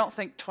 But I don't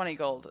think 20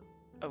 gold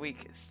a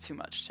week is too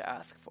much to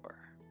ask for.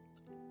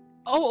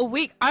 Oh, a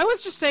week? I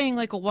was just saying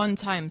like a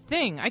one-time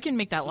thing. I can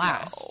make that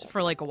last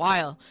for like a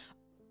while.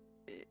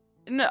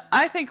 No,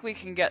 I think we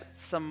can get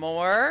some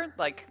more.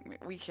 Like,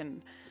 we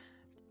can,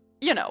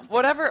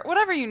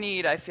 whatever you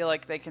need, I feel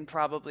like they can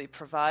probably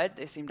provide.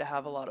 They seem to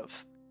have a lot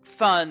of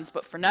funds.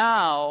 But for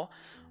now,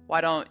 why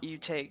don't you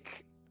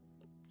take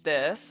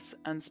this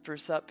and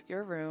spruce up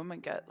your room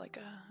and get like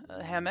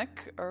a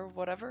hammock or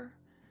whatever?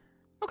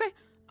 Okay.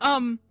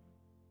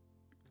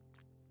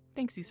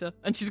 Thanks, Issa.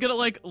 And she's gonna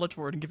like lunge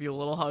forward and give you a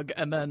little hug,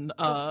 and then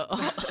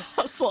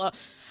hustle.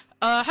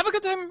 Have a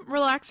good time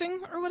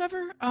relaxing or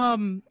whatever.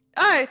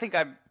 I think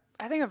I'm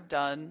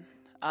done.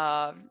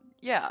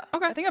 Yeah.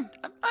 Okay. I think I'm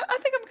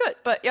good.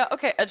 But yeah,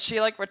 okay. And she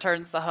like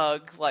returns the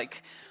hug,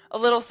 like a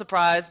little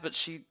surprised, but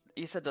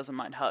Issa doesn't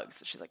mind hugs.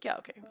 So she's like, yeah,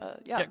 okay.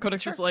 Yeah,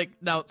 Codex sure. is like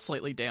now it's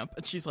slightly damp,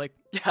 and she's like,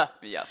 yeah.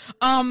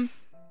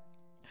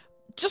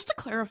 Just to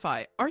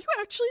clarify, are you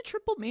actually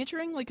triple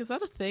majoring? Like, is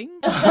that a thing?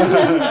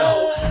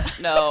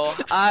 No.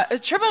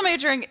 Triple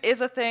majoring is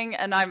a thing,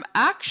 and I'm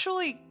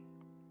actually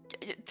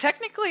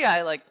technically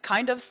I like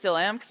kind of still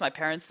am because my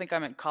parents think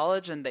I'm in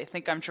college and they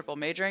think I'm triple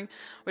majoring,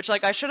 which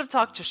like I should have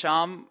talked to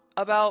Sham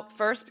about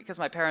first because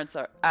my parents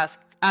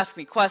ask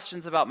me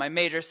questions about my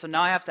major, so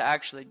now I have to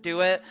actually do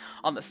it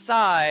on the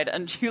side.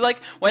 And you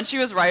like when she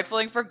was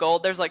rifling for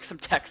gold, there's like some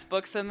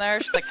textbooks in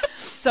there. She's like,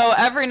 so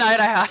every night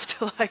I have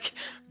to like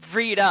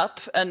read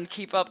up and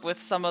keep up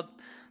with some of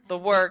the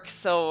work.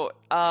 So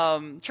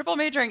triple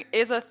majoring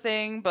is a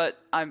thing, but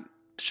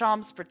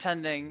Sham's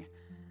pretending,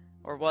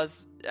 or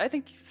was, I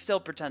think, still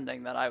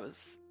pretending that I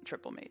was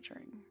triple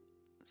majoring.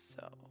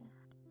 So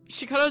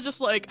she kind of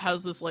just like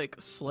has this like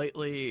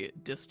slightly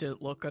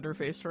distant look on her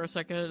face for a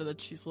second, and then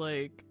she's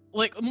like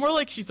more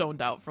like she's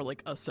zoned out for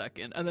like a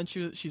second, and then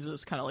she's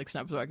just kind of like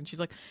snaps back and she's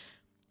like,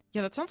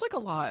 yeah, that sounds like a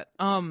lot.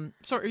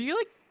 So are you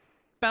like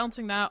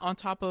balancing that on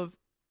top of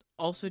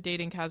also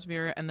dating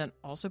Casimir and then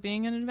also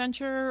being an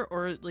adventurer,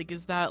 or like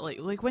is that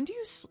like when do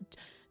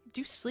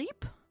you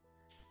sleep?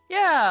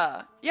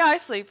 Yeah, I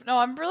sleep. No,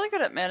 I'm really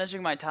good at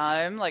managing my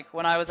time. Like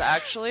when I was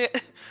actually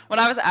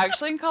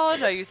in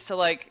college, I used to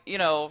like,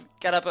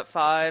 get up at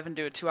 5 and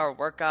do a 2-hour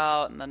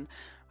workout, and then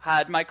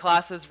had my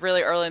classes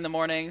really early in the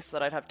morning so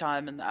that I'd have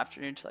time in the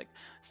afternoon to like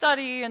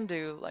study and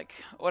do like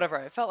whatever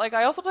I felt like.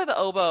 I also play the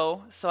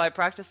oboe, so I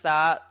practice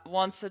that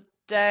once a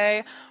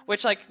day,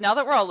 which like now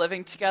that we're all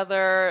living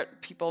together,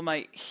 people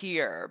might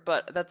hear,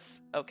 but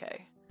that's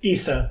okay.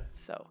 Issa,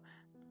 So,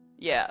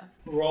 yeah.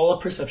 roll a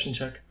perception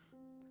check.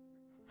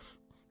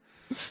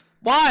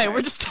 Why?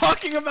 We're just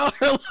talking about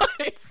her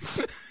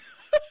life.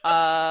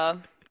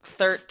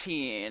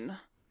 13.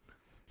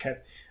 Okay.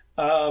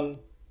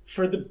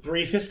 For the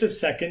briefest of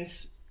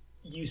seconds,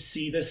 you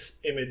see this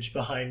image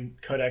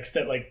behind Codex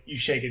that, like, you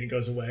shake it and it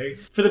goes away.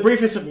 For the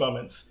briefest of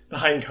moments,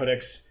 behind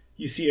Codex,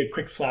 you see a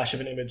quick flash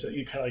of an image that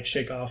you kind of, like,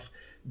 shake off.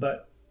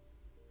 But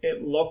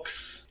it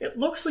looks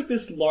like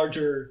this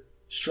larger,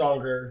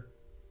 stronger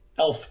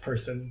elf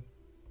person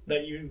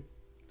that you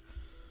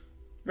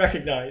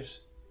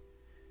recognize.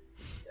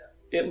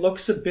 It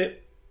looks a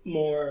bit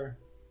more...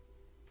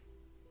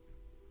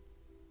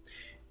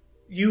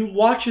 You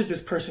watch as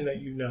this person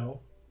that you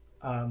know,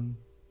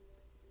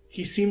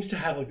 he seems to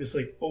have like this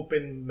like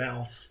open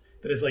mouth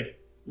that is like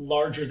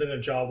larger than a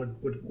jaw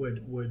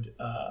would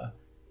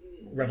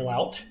revel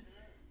out.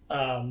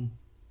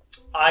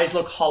 Eyes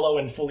look hollow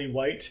and fully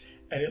white,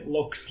 and it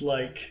looks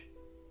like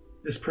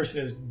this person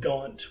is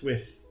gaunt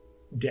with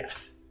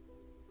death.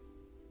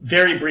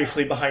 Very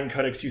briefly behind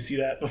Codex, you see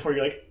that before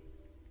you're like,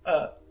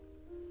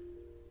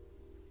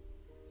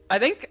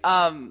 I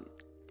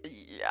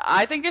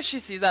think if she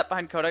sees that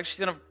behind Codex, she's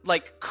gonna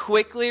like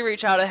quickly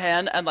reach out a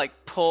hand and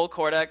like pull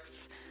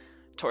Codex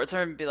towards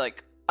her and be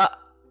like,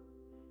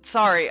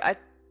 sorry.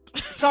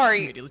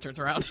 Immediately turns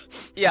around.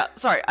 Yeah,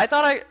 sorry. I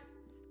thought I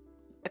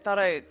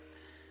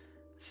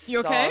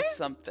You saw okay?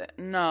 something.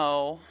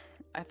 No,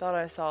 I thought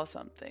I saw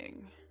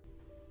something.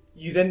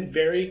 You then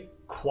very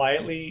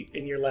quietly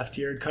in your left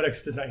ear,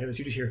 Codex does not hear this,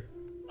 you just hear,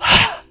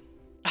 I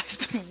have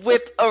to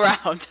whip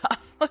around. I'm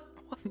like,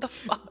 what the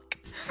fuck?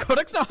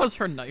 Codex now has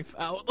her knife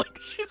out. Like,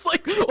 she's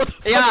like, what the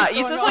fuck Yeah, is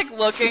going Issa's on? like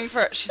looking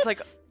for. She's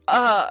like,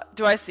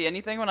 do I see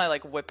anything when I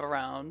like whip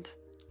around?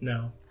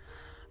 no.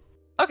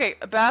 Okay,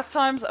 bath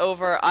time's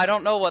over. I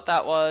don't know what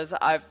that was.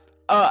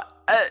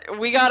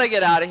 We gotta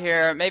get out of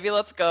here. Maybe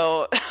let's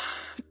go.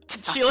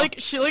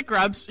 She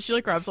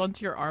grabs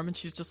onto your arm and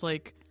she's just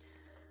like,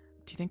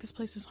 do you think this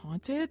place is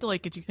haunted?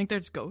 Like, do you think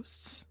there's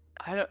ghosts?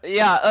 I don't.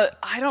 Yeah,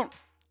 I don't.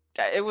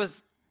 It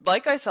was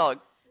like I saw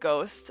a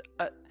ghost,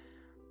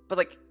 but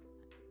like,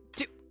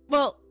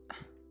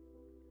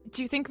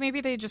 Do you think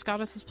maybe they just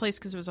got us this place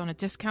because it was on a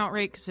discount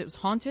rate because it was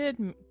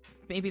haunted?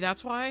 Maybe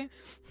that's why?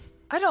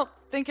 I don't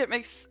think it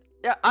makes.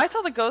 Yeah, I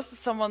saw the ghost of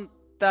someone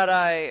that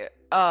I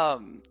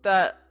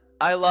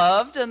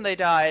loved and they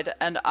died,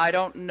 and I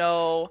don't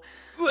know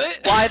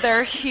why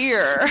they're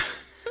here.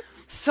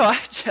 So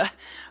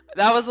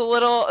that was a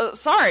little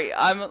sorry.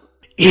 I'm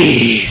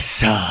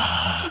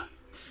Issa.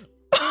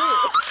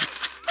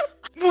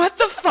 what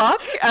the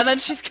fuck? And then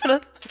she's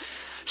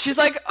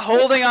like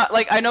holding on,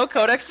 like I know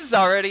Codex is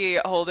already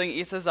holding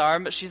Issa's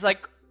arm, but she's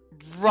like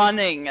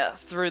running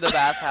through the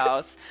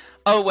bathhouse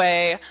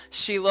away.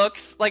 She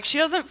looks like she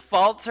doesn't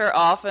falter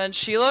often.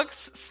 She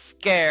looks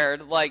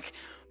scared, like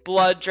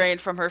blood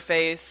drained from her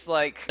face.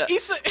 Like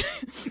Issa,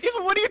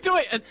 what are you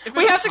doing?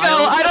 we have to go.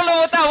 I don't know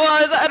what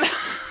that was.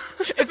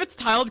 If it's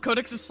tiled,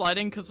 Codex is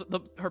sliding because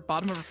her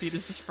bottom of her feet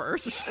is just fur.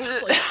 So she's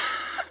just like,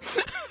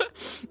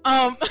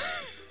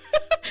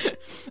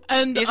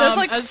 and Issa's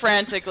like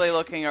frantically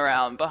looking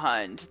around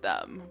behind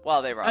them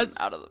while they run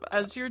out of the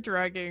bathhouse. As you're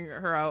dragging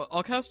her out,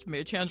 I'll cast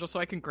Mage Hand just so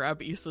I can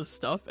grab Issa's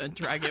stuff and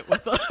drag it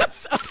with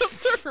us out of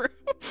the room.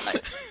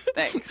 Nice.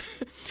 Thanks.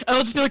 And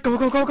I'll just be like,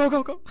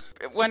 go.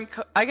 When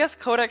I guess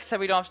Codex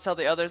said we don't have to tell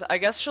the others, I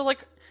guess she'll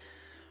like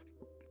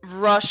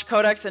rush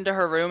Codex into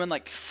her room and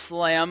like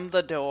slam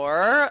the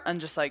door and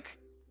just like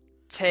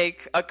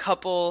take a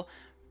couple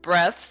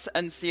breaths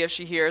and see if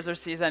she hears or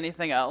sees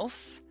anything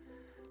else.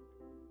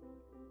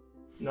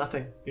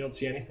 Nothing. You don't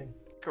see anything.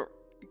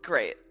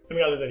 Great. I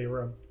mean, other than your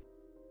room.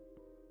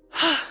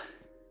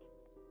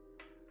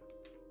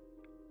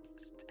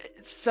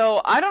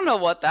 So I don't know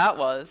what that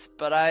was,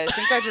 but I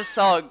think I just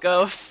saw a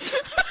ghost.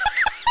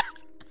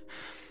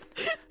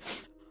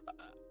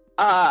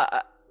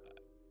 Are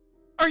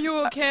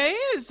you okay?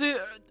 Is it?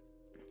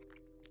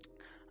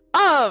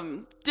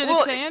 Did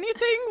it say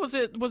anything? Was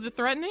it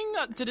threatening?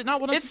 Did it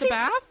not want us to the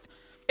bath?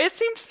 It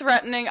seemed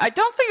threatening. I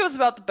don't think it was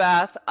about the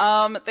bath.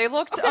 They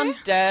looked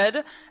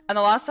undead, and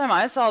the last time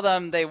I saw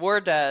them, they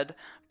were dead.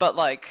 But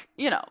like,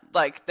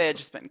 like they had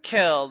just been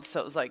killed. So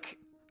it was like,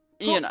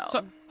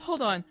 So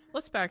hold on,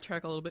 let's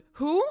backtrack a little bit.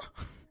 Who?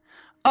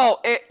 Oh,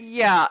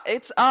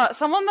 it's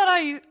someone that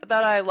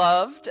I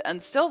loved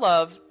and still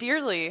love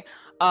dearly.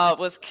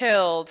 Was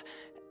killed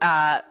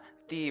at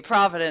the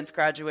Providence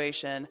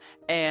graduation,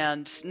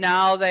 and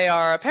now they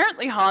are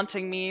apparently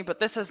haunting me, but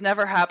this has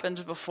never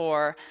happened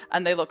before,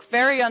 and they look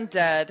very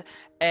undead,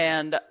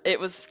 and it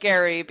was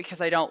scary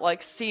because I don't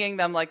like seeing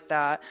them like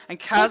that, and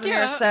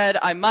Casimir said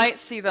I might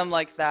see them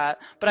like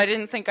that, but I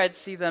didn't think I'd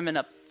see them in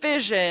a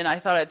vision. I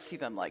thought I'd see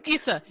them like...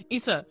 Issa, she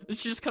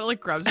just kind of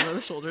like grabs you by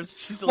the shoulders,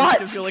 she still like,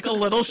 gives you like a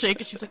little shake,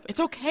 and she's like, it's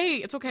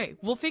okay,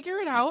 we'll figure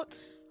it out.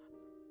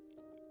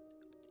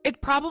 It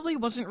probably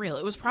wasn't real.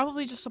 It was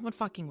probably just someone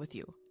fucking with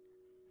you.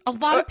 A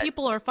lot of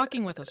people are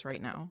fucking with us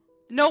right now.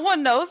 No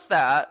one knows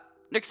that,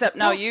 except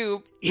now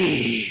you.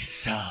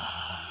 Issa.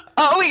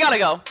 Oh, we gotta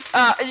go.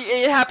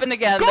 It happened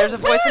again. There's a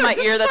voice in my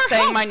ear that's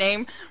saying my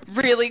name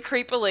really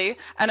creepily,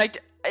 and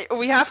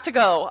we have to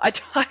go. I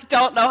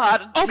don't know how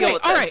to deal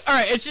with this. Okay, all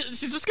right.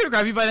 She's just gonna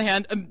grab you by the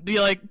hand and be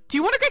like, do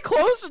you want to get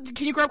clothes?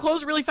 Can you grab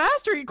clothes really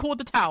fast, or are you cool with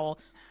the towel?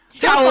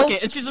 Towel. Yeah, fuck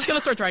it. And she's just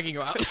gonna start dragging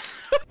you out.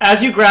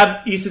 As you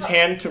grab Issa's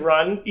hand to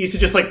run, Issa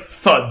just like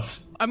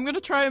thuds. I'm gonna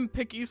try and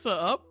pick Issa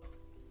up.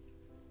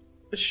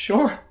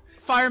 Sure.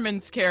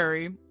 Fireman's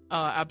carry.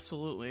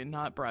 Absolutely.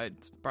 Not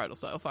bridal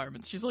style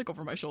fireman's. She's like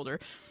over my shoulder.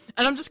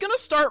 And I'm just gonna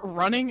start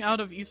running out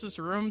of Issa's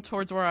room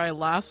towards where I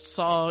last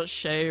saw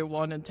Shay,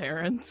 One, and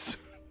Terrence.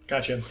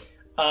 Gotcha.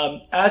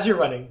 As you're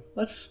running,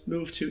 let's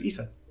move to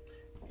Issa.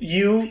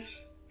 You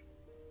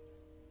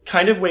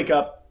kind of wake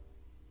up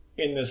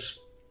in this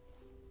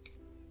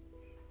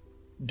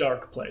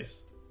dark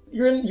place.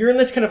 You're in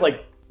this kind of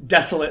like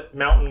desolate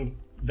mountain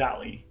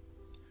valley.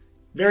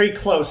 Very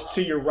close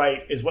to your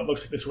right is what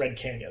looks like this red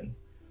canyon.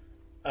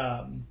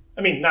 I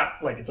mean, not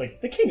like it's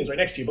like the canyon's right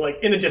next to you, but like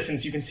in the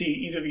distance you can see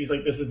either of these,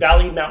 like this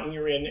valley mountain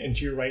you're in, and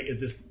to your right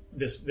is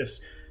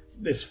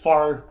this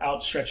far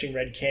outstretching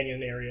red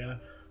canyon area.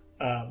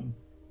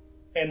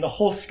 And the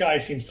whole sky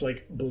seems to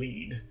like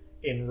bleed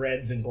in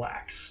reds and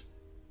blacks.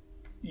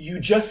 You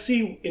just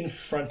see in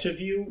front of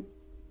you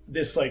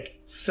this like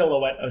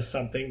silhouette of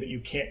something that you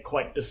can't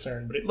quite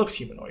discern, but it looks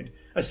humanoid.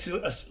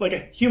 Like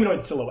a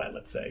humanoid silhouette,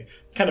 let's say.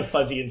 Kind of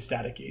fuzzy and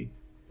staticky.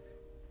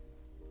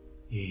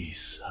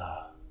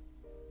 Issa.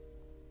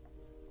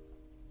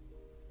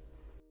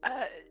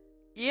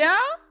 Yeah?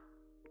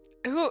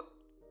 Who...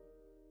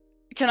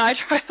 Can I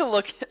try to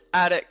look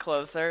at it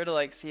closer to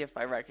like see if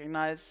I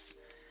recognize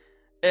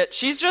it?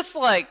 She's just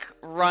like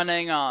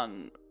running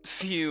on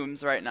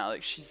fumes right now.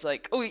 Like she's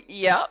like, oh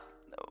yeah.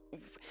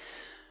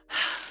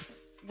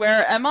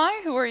 Where am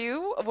I? Who are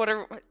you? What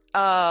are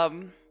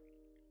and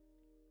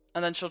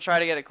then she'll try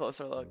to get a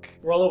closer look.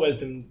 Roll a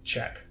wisdom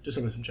check. Just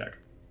a wisdom check.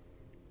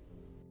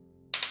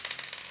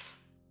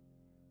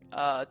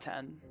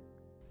 10.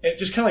 It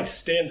just kind of like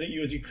stands at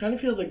you as you kind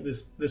of feel like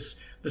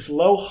this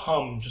low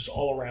hum just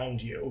all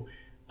around you.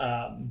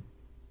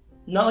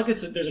 Not like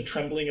there's a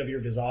trembling of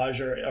your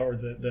visage or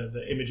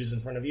the images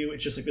in front of you.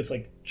 It's just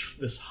like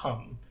this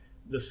hum,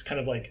 this kind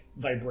of like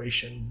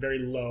vibration, very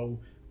low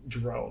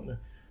drone.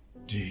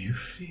 Do you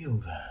feel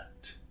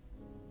that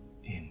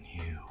in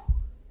you?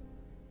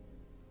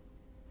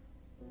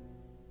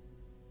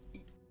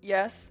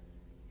 Yes.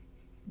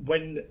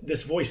 When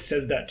this voice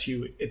says that to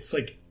you, it's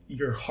like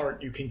your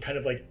heart, you can kind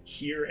of like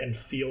hear and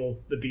feel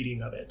the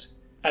beating of it.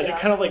 As it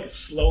kind of like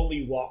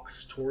slowly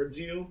walks towards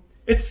you.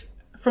 It's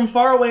from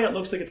far away, it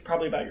looks like it's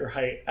probably about your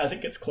height. As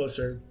it gets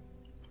closer,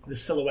 the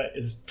silhouette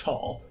is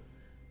tall.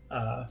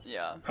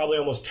 Probably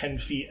almost 10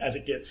 feet as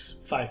it gets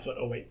 5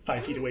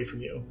 feet away from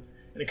you.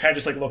 And it kind of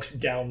just like looks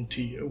down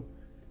to you.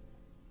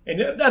 And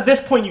at this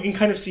point, you can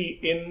kind of see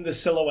in the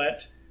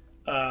silhouette,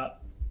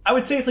 I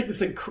would say it's like this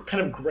like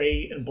kind of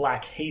gray and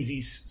black,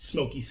 hazy,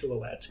 smoky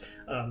silhouette.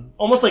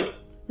 Almost like,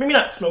 maybe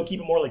not smoky,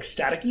 but more like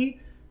staticky.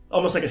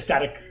 Almost like a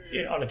static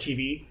on a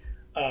TV,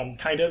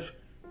 kind of.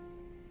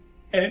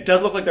 And it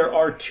does look like there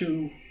are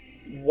 2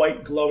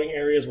 white glowing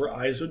areas where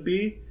eyes would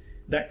be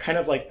that kind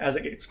of like, as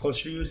it gets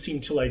closer to you,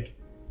 seem to like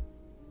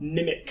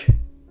mimic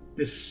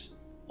this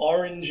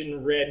orange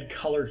and red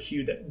color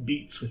hue that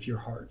beats with your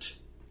heart.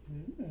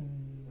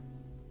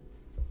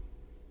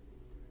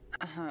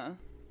 Uh-huh.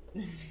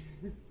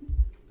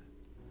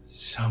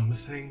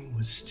 Something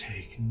was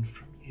taken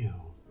from you,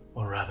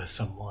 or rather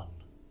someone.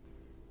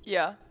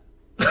 Yeah.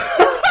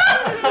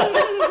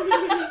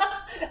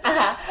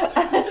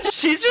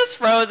 She's just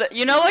frozen.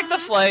 You know, like the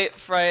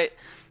fright,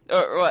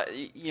 or what?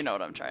 You know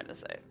what I'm trying to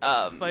say.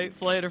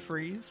 Flight or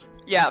freeze?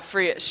 Yeah,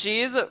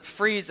 she's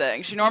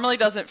freezing. She normally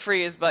doesn't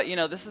freeze, but you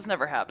know this has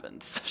never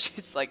happened. So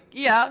she's like,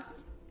 yeah.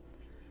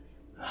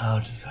 How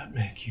does that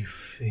make you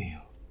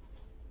feel?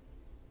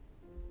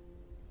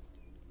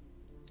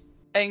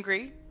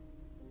 Angry.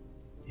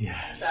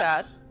 Yes.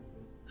 Sad.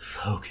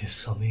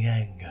 Focus on the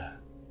anger.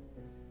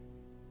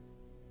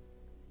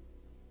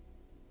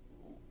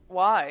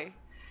 Why?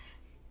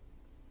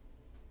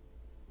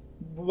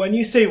 When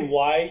you say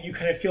why, you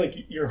kind of feel like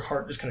your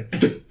heart just kind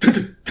of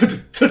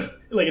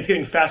like it's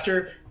getting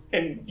faster,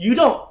 and you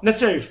don't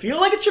necessarily feel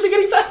like it should be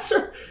getting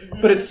faster,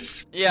 but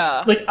it's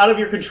like out of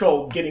your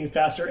control, getting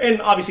faster,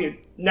 and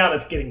obviously now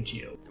that's getting to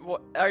you.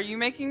 What, are you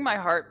making my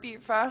heart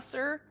beat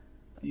faster?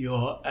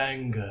 Your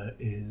anger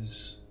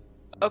is...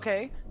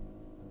 Okay.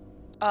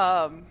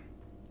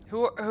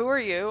 Who are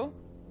you?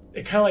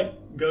 It kind of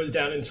like goes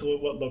down into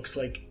what looks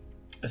like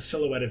a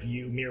silhouette of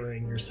you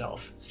mirroring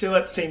yourself. Still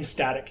that same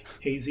static,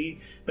 hazy,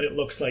 but it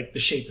looks like the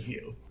shape of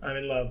you. I'm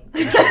in love.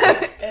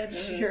 Ed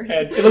Sheeran.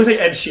 It looks like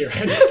Ed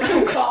Sheeran.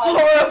 Oh god.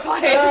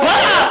 Horrifying.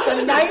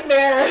 It's a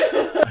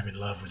nightmare. I'm in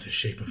love with the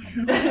shape of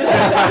you.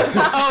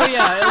 Oh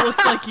yeah, it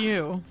looks like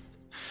you.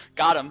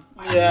 Got him.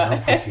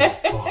 Yeah.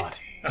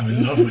 I'm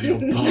in love with your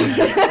body.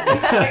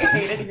 I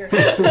hate it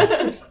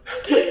here.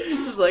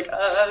 Just like,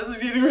 this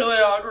is getting really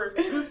awkward.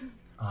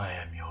 I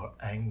am your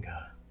anger.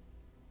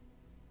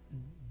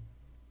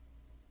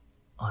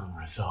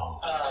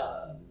 Unresolved.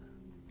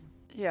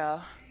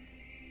 Yeah.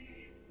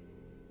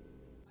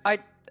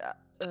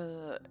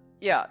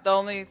 Yeah, the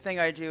only thing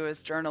I do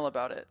is journal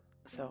about it.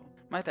 So,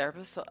 my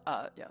therapist,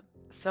 yeah.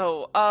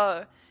 So,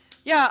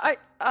 yeah,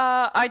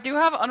 I do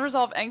have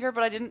unresolved anger,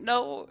 but I didn't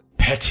know...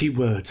 Petty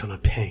words on a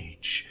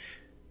page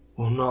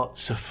will not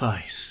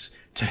suffice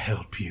to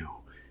help you,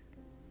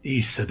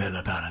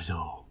 Isabella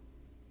Barador.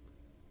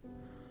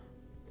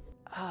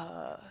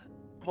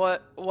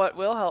 What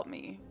will help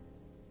me?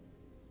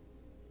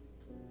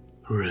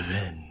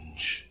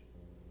 Revenge.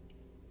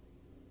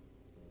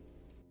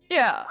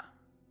 Yeah.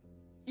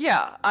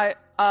 Yeah,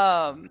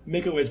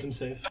 Make a wisdom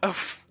save.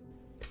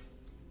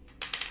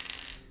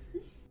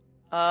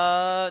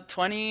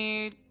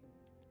 21.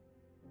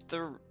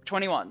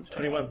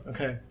 21,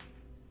 okay.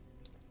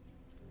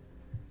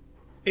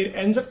 It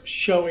ends up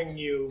showing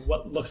you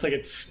what looks like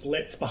it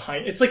splits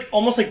behind. It's like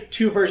almost like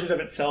two versions of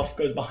itself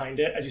goes behind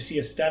it as you see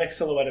a static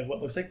silhouette of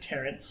what looks like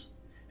Terrence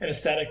and a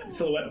static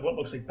silhouette of what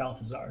looks like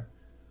Balthazar.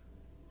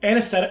 And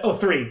a static,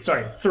 three.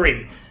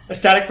 A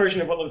static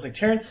version of what looks like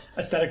Terrence,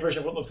 a static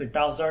version of what looks like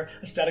Balthazar,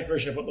 a static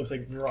version of what looks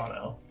like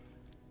Verano.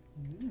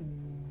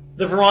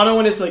 The Verano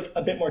one is like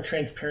a bit more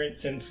transparent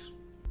since...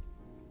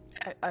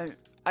 I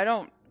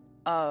don't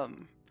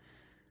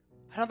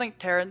think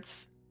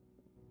Terrence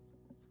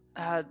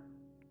had...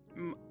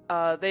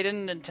 they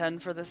didn't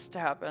intend for this to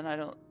happen. I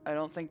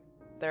don't think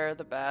they're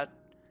the bad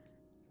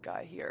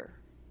guy here.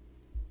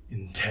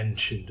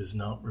 Intention does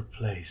not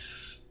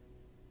replace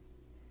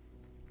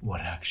what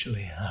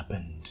actually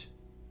happened.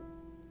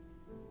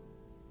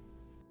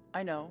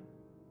 I know.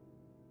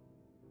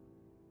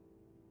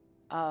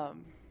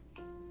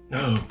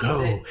 No,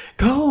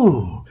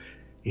 go!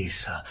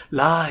 Issa,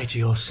 lie to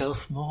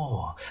yourself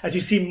more. As you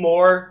see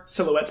more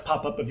silhouettes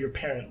pop up of your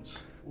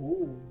parents.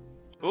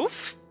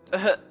 Oof.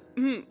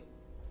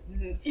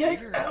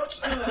 Yikes,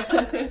 ouch.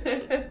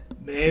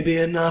 Maybe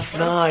enough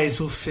lies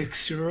will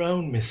fix your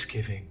own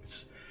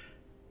misgivings.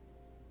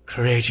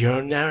 Create your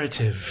own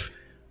narrative.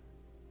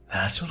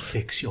 That'll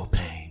fix your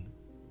pain.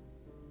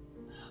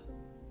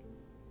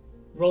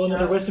 Roll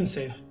another wisdom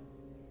save.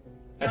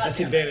 At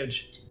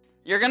disadvantage.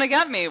 You're gonna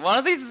get me. One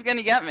of these is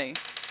gonna get me.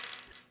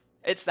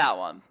 It's that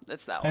one.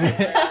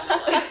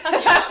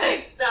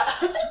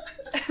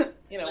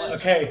 You know what?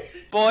 Okay.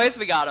 Boys,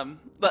 we got him.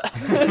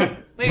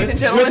 Ladies and With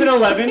gentlemen. an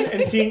 11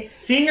 and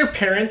seeing your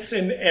parents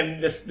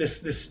and this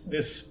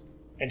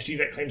entity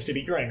that claims to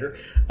be your anger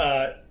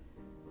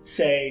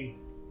say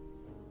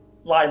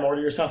lie more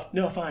to yourself.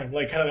 No, fine.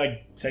 Like kind of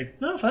like say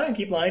no, fine.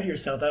 Keep lying to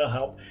yourself. That'll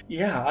help.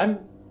 Yeah,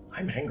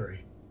 I'm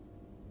angry.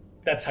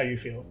 That's how you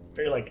feel.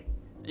 You're like,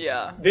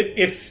 Yeah.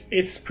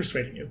 it's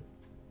persuading you.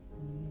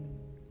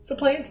 So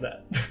play into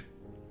that.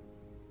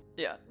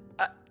 Yeah.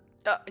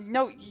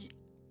 No.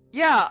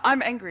 Yeah,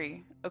 I'm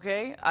angry.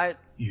 Okay.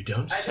 You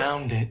don't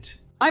sound it.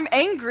 I'm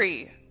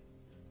angry.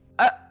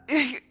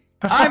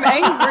 I'm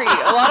angry.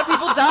 A lot of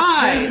people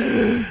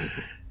died.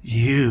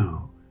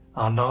 You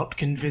are not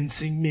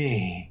convincing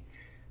me,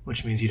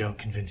 which means you don't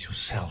convince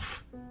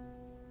yourself.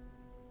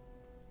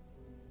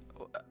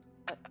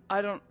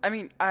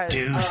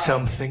 Do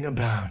something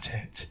about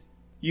it.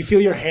 You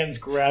feel your hands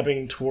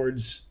grabbing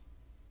towards...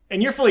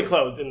 And you're fully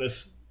clothed in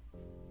this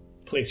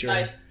place you're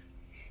in.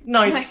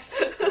 Nice.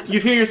 You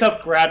feel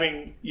yourself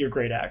grabbing your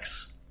great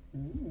axe.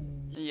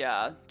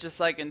 Yeah, just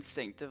like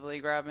instinctively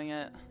grabbing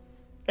it.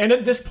 And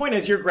at this point,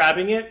 as you're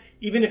grabbing it,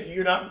 even if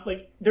you're not,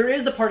 like, there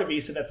is the part of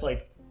Issa that's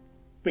like,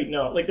 wait,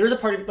 no. Like, there's a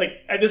part of,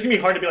 like, this is going to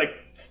be hard to be like,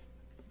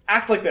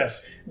 act like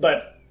this.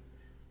 But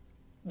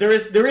there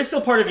is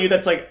still part of you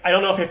that's like, I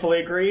don't know if I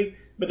fully agree,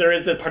 but there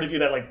is the part of you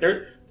that, like,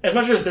 as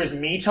much as there's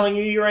me telling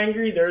you you're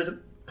angry,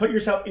 put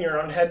yourself in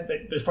your own head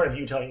that there's part of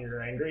you telling you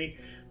you're angry.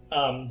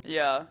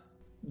 Yeah.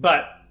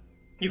 But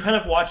you kind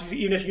of watch,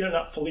 even if you're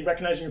not fully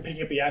recognizing you're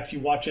picking up the axe, you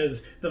watch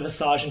as the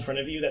visage in front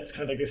of you, that's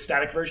kind of like the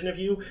static version of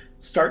you,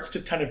 starts to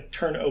kind of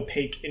turn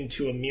opaque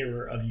into a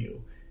mirror of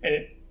you.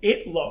 And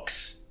it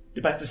looks,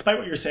 despite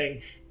what you're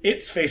saying,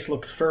 its face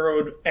looks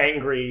furrowed,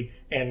 angry,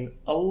 and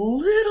a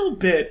little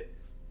bit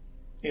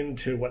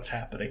into what's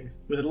happening,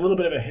 with a little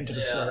bit of a hint of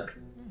a smirk.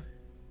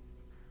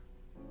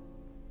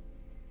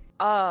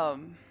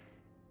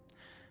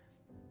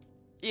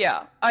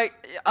 Yeah,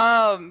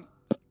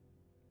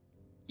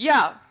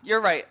 yeah,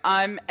 you're right.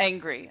 I'm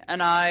angry,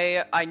 and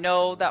I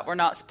know that we're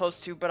not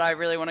supposed to, but I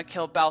really want to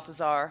kill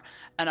Balthazar,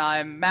 and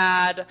I'm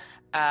mad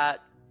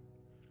at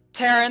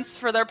Terrence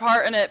for their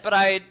part in it, but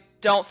I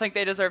don't think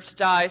they deserve to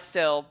die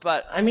still,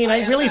 but I mean, I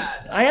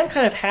am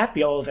kind of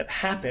happy all of it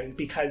happened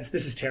because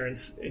this is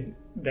Terrence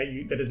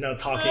that is now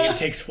talking and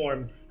takes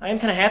form. I am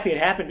kind of happy it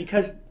happened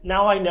because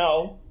now I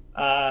know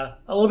a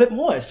little bit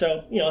more.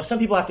 So, if some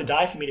people have to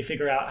die for me to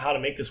figure out how to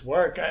make this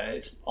work,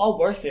 it's all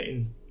worth it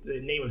in the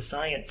name of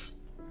science.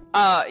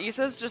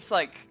 Issa's just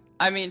like,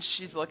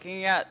 she's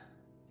looking at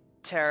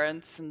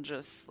Terrence and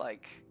just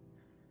like,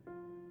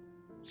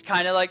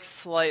 kind of like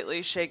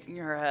slightly shaking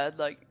her head,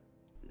 like.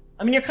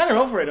 You're kind of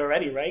over it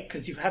already, right?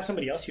 Because you have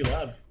somebody else you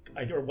love,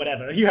 or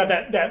whatever. You have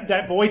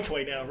that boy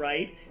toy now,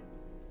 right?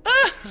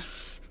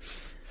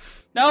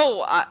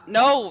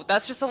 No,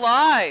 that's just a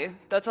lie.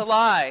 That's a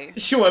lie.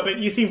 Sure, but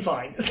you seem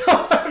fine.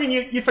 So,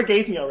 you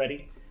forgave me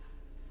already.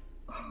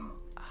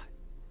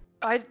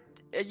 And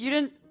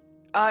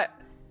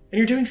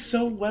you're doing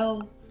so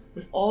well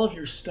with all of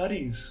your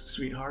studies,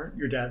 sweetheart,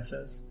 your dad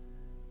says.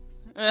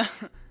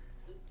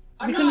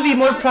 We couldn't be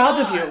more proud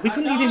of you. We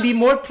couldn't even be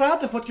more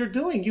proud of what you're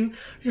doing.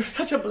 You're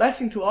such a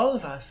blessing to all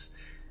of us.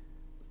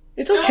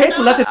 It's okay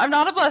to let it... I'm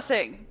not a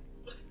blessing.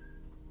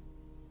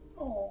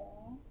 Aww.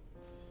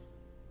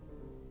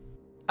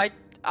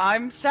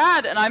 I'm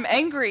sad and I'm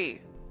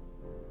angry.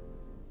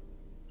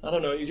 I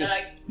don't know, you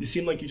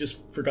seem like you just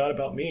forgot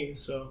about me,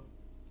 so...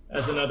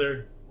 As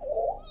another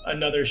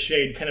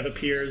shade kind of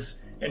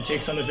appears and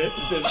takes on the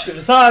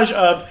visage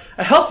of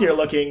a healthier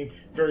looking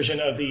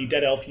version of the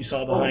dead elf you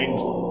saw behind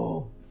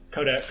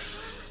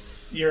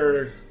Codex.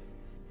 Your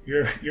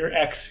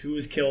ex who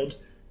was killed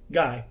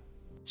guy.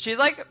 She's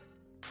like,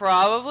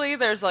 probably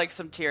there's like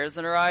some tears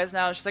in her eyes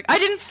now. She's like, I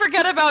didn't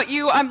forget about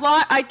you. I'm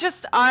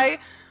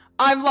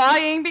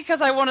lying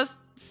because I want to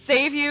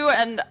save you,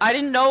 and I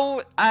didn't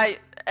know I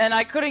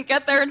couldn't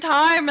get there in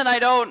time, and I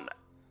don't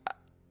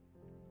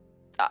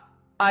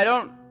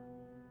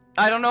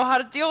know how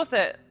to deal with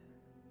it.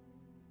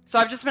 So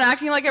I've just been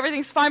acting like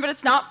everything's fine, but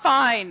it's not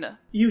fine.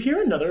 You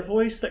hear another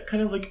voice that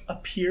kind of like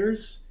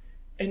appears,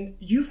 and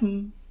you've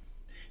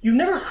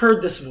never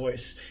heard this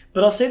voice,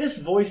 but I'll say this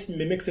voice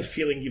mimics a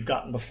feeling you've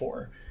gotten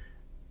before.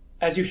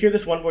 As you hear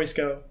this one voice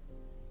go,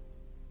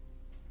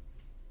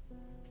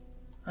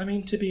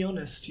 to be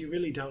honest, you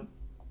really don't.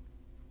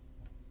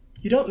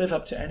 You don't live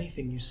up to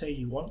anything you say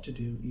you want to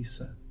do,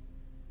 Issa.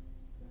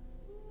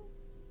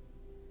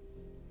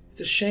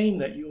 It's a shame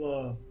that you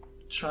are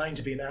trying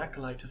to be an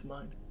acolyte of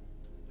mine.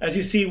 As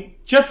you see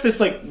just this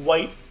like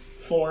white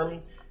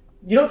form,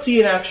 you don't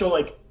see an actual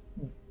like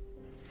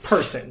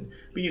person,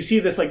 but you see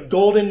this like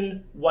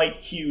golden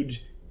white hued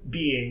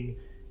being.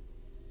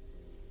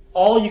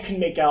 All you can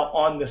make out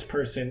on this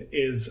person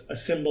is a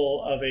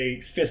symbol of a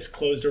fist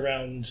closed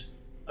around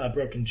a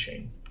broken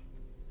chain.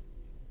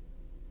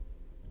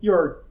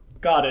 Your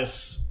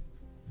goddess,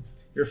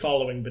 you're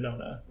following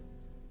Benona.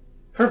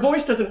 Her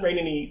voice doesn't rain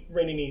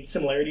any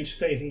similarity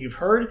to anything you've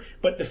heard,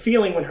 but the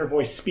feeling when her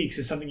voice speaks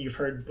is something you've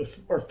heard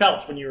or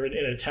felt when you were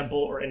in a temple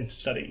or in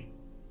study.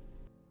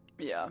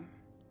 Yeah.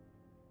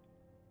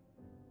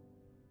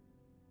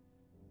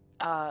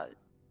 I'm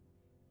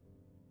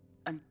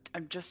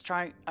just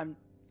trying.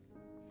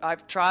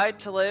 I've tried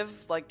to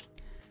live like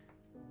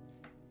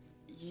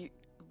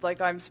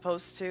I'm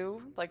supposed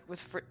to, like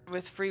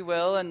with free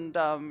will,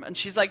 and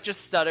she's like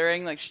just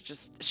stuttering, like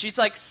she's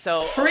like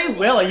so. Free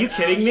will? Are you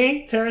kidding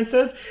me? Terrence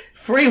says.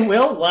 Free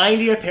will? Lying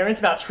to your parents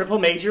about triple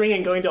majoring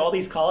and going to all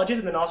these colleges,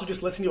 and then also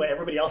just listening to what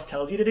everybody else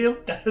tells you to do?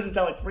 That doesn't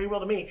sound like free will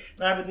to me.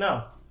 And I would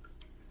know.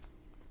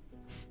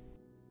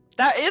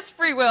 That is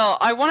free will.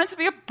 I wanted to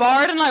be a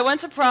bard, and I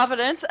went to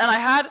Providence, and I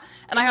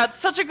had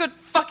such a good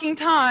fucking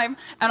time,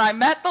 and I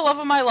met the love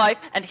of my life,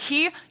 and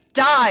he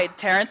died,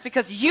 Terrence,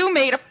 because you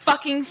made a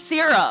fucking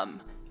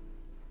serum.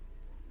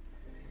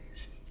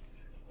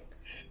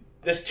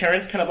 This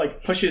Terrence kind of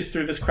like pushes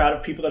through this crowd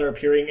of people that are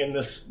appearing in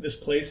this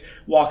place,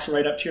 walks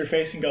right up to your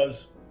face and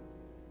goes,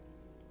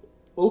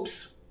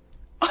 "Oops."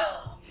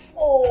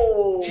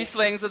 Oh. She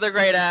swings with her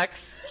great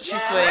axe. She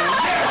swings.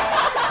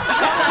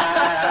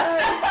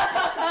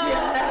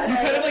 You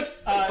kind of like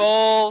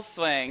full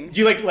swing. Do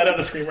you like let out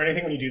a scream or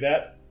anything when you do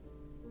that?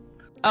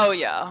 Oh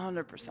yeah,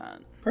 100%.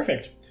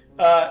 Perfect.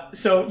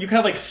 So you kind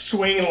of like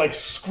swing and like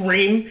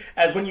scream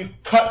as when you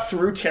cut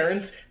through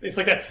Terrence, it's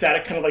like that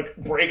static kind of like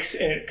breaks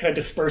and it kind of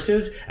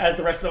disperses as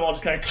the rest of them all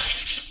just kind of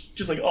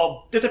just like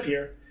all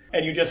disappear.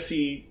 And you just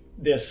see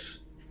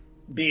this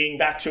being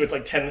back to its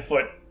like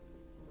 10-foot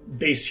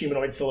base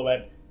humanoid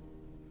silhouette.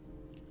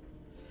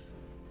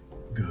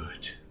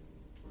 Good.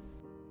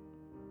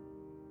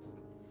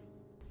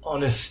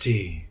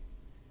 Honesty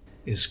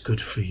is good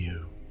for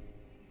you.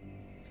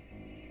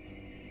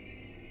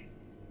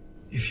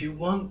 If you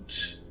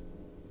want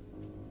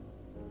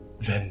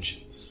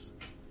vengeance,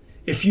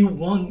 if you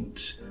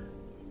want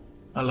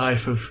a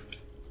life of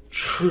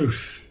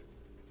truth,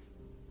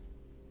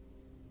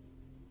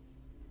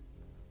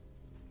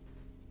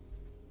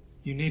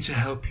 you need to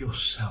help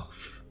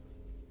yourself.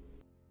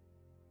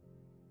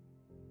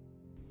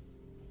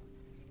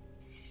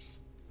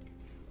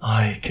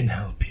 I can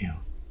help you.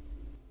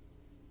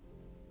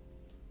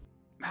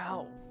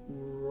 How?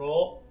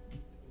 Roll.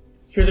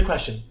 Here's a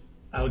question.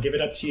 I will give it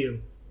up to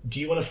you. Do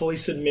you want to fully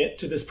submit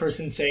to this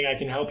person saying I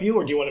can help you,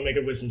 or do you want to make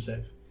a wisdom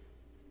save?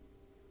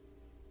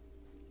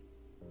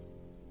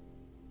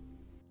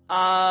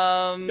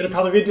 It'll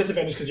probably be a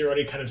disadvantage because you're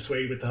already kind of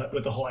swayed with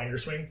the whole anger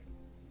swing.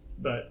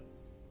 But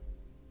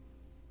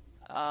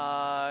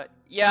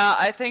yeah,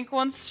 I think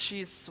once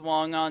she's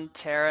swung on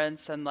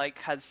Terrence and like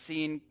has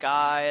seen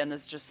Guy and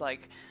is just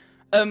like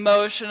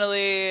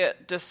emotionally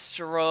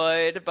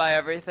destroyed by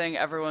everything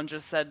everyone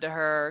just said to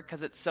her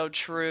because it's so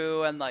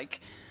true, and like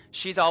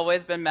she's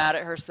always been mad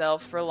at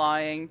herself for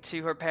lying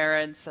to her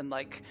parents, and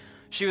like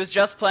she was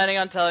just planning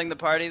on telling the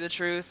party the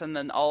truth, and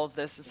then all of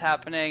this is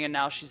happening, and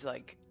now she's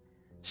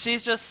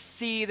just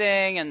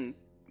seething and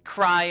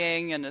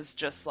crying and is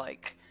just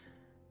like,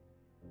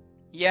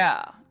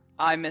 yeah,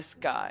 I miss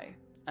Guy,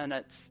 and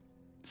it's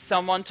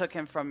someone took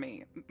him from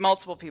me.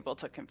 Multiple people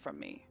took him from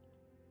me.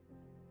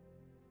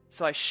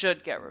 So I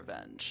should get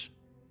revenge.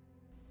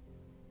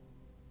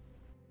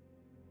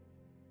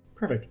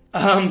 perfect.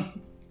 I'm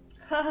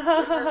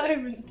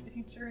in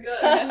danger.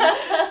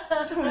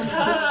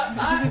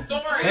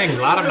 Dang,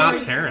 glad I'm not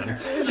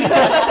Terrence.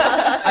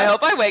 I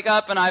hope I wake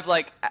up and I've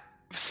like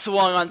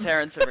swung on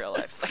Terrence in real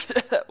life.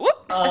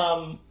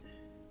 Whoop.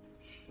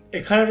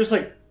 It kind of just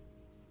like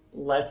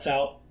lets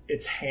out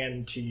its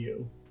hand to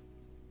you.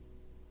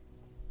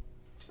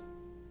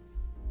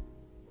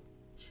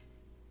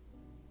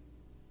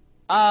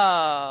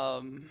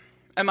 Am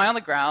I on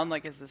the ground?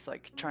 Like, is this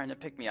like trying to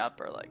pick me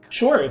up or like?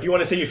 Sure, if you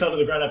want to say you fell to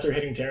the ground after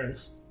hitting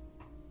Terrence.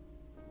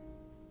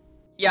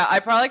 Yeah, I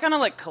probably kind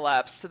of like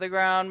collapsed to the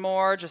ground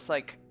more, just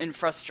like in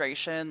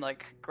frustration.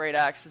 Like, Great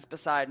Axe is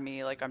beside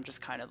me. Like, I'm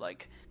just kind of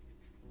like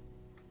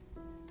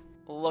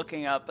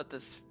looking up at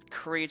this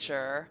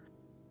creature.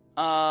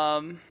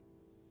 Yeah,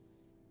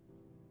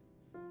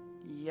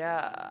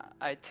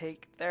 I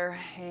take their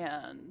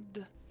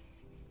hand.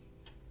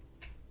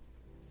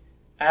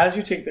 As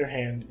you take their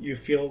hand, you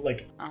feel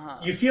like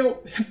you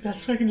feel.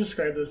 Best way I can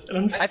describe this,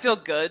 and I feel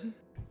good.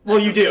 Well,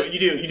 you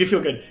do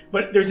feel good,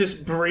 but there's this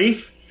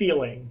brief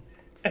feeling,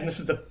 and this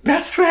is the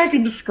best way I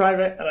can describe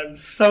it. And I'm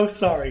so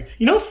sorry.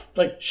 You know,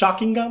 like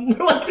shocking gum.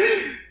 Like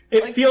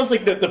it feels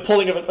like the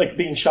pulling of it, like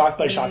being shocked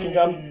by shocking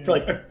gum for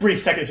like a brief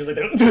second. It feels like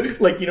that,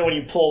 like you know when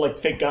you pull like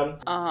fake gum.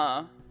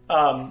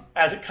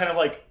 As it kind of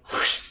like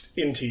whoosh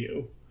into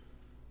you.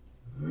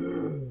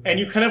 And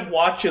you kind of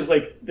watch as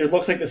like there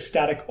looks like this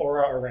static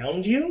aura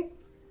around you,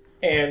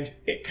 and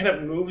it kind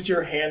of moves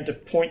your hand to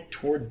point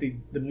towards the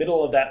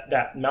middle of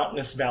that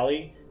mountainous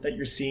valley that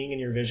you're seeing in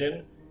your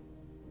vision.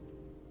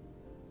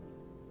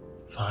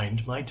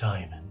 Find my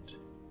diamond.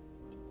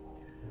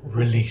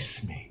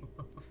 Release me.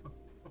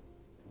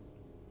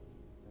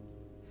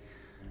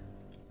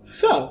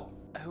 So.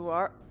 Who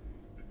are?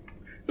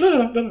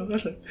 No,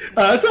 that's it.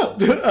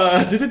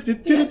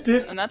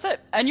 And that's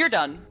it. And you're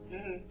done.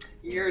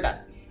 You're done.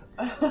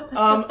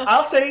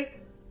 I'll say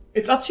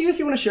it's up to you if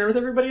you want to share with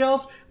everybody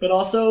else, but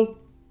also,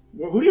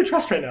 who do you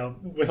trust right now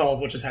with all of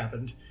what just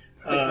happened?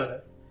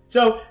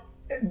 So,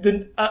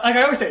 like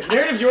I always say,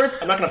 narrative's yours.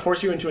 I'm not going to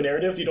force you into a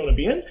narrative you don't want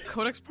to be in.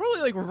 Codex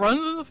probably like runs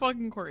in the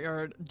fucking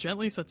courtyard,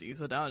 gently sets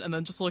Issa down, and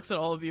then just looks at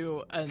all of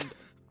you and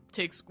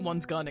takes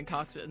one's gun and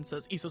cocks it and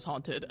says, "Issa's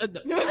haunted." What?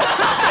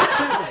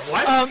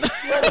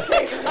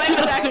 She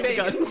doesn't take the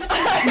guns.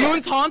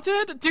 Moon's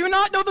haunted? Do you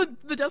not know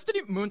the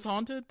Destiny? Moon's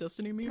haunted?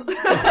 Destiny meme?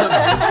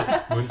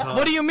 Moon's haunted.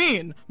 What do you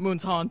mean?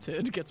 Moon's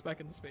haunted. Gets back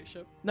in the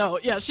spaceship. No,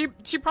 yeah,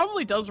 she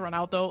probably does run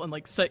out though and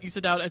like set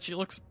Issa down, and she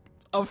looks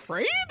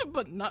afraid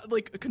but not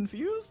like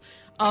confused.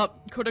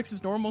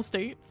 Codex's normal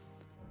state,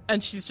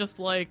 and she's just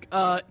like,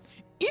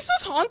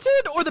 Issa's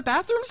haunted, or the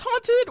bathroom's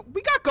haunted?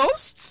 We got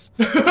ghosts?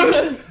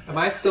 Am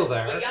I still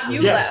there?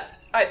 You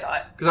left, I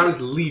thought. Because I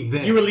was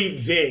leaving. You were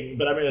leaving,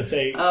 but I'm going to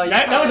say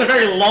that was a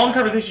very long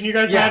conversation you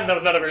guys had, and that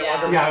was not a very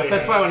long conversation. Yeah,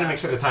 that's why I wanted to make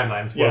sure the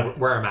timeline's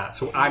where I'm at.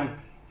 So I'm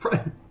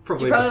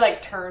probably You probably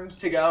like turned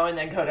to go, and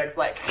then Codex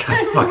like.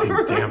 God fucking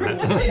damn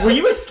it. Were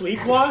you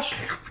asleep, Wash?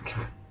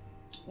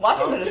 Wash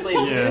has been asleep.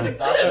 He was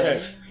exhausted.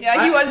 Okay.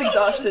 Yeah, he was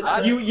exhausted.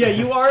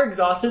 You are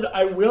exhausted.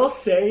 I will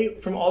say,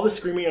 from all the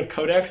screaming of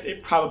Codex,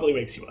 it probably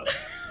wakes you up.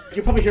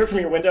 You'll probably hear it from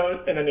your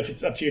window, and then if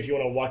it's up to you if you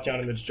want to walk down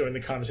and just join the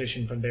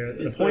conversation from there.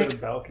 Is there a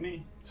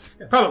balcony?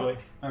 Probably.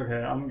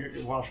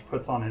 Okay, Wash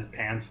puts on his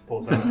pants,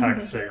 pulls out a pack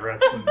of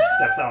cigarettes, and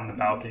steps out on the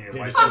balcony and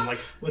lights them. Like,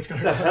 what's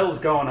going on? What the hell's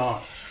going on?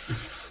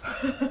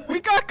 We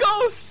got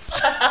ghosts!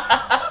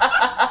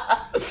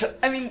 I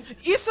mean,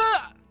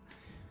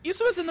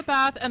 Issa was in the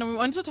bath, and we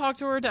went to talk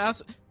to her to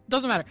ask...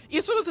 Doesn't matter.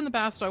 Issa was in the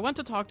bath, so I went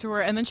to talk to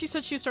her, and then she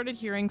said she started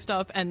hearing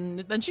stuff, and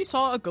then she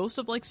saw a ghost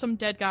of, like, some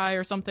dead guy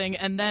or something,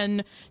 and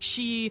then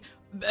she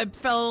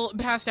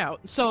passed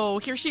out. So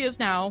here she is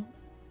now.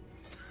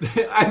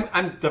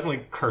 I'm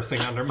definitely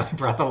cursing under my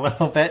breath a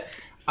little bit.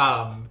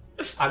 I'm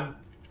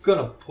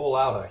gonna pull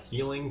out a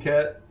healing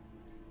kit,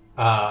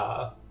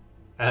 and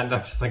I'm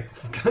just like,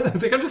 I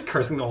think I'm just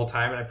cursing the whole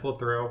time, and I pull it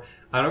through,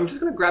 and I'm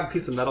just gonna grab a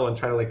piece of metal and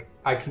try to, like,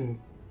 I can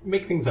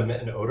make things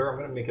emit an odor. I'm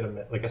gonna make it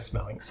emit like a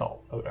smelling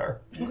salt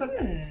odor.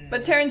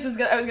 But Terrence was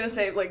gonna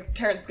say, like,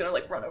 Terrence is gonna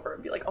like run over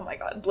and be like, "Oh my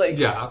god, Blake."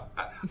 Yeah,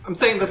 I'm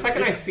saying the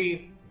second I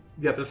see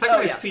Yeah, the second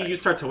I see sorry. you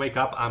start to wake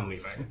up, I'm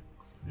leaving.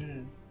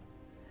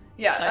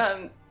 Yeah,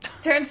 Nice.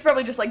 Terrence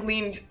probably just, like,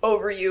 leaned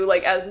over you,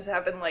 like, as this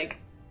happened,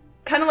 like,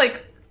 kind of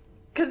like,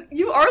 because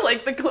you are,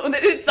 like,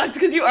 it sucks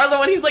because you are the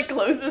one he's, like,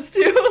 closest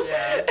to.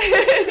 Yeah.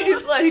 And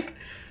he's like,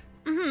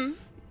 I'm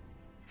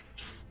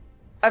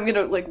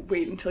gonna, like,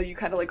 wait until you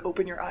kind of, like,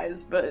 open your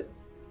eyes, but...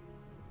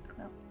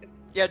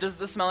 Yeah, does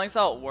the smelling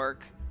salt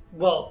work?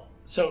 Well,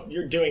 so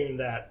you're doing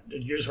that.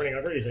 You're just running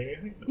over. Are you saying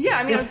anything? Yeah,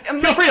 I mean, I'm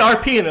Feel like, free to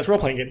RP in this role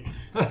playing game.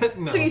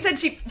 No. so you said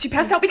she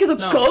passed out because of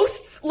No.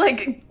 ghosts?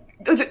 Like,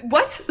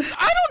 what?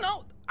 I don't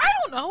know.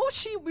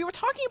 We were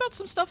talking about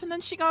some stuff, and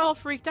then she got all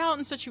freaked out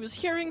and said she was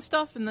hearing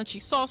stuff, and then she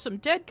saw some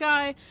dead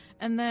guy,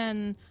 and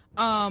then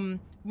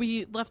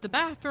we left the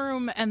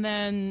bathroom, and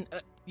then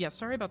yeah,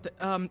 sorry about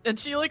the and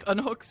she like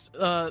unhooks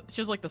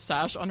she has like the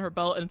sash on her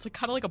belt, and it's like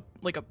kind of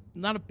like a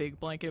not a big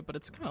blanket, but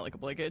it's kind of like a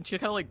blanket, and she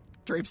kind of like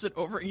drapes it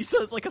over Issa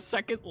as like a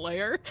second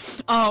layer,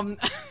 and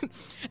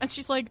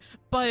she's like,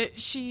 but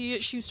she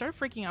started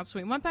freaking out, so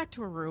we went back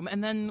to her room,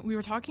 and then we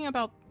were talking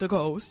about the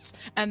ghosts,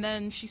 and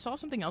then she saw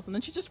something else, and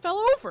then she just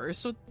fell over,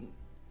 so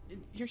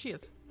here she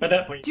is. By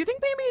that point, Do you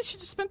think maybe she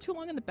just spent too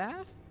long in the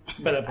bath?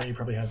 you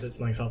probably have the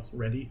smelling salts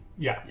ready.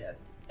 Yeah.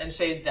 Yes. And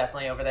Shay's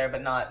definitely over there,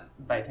 but not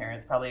by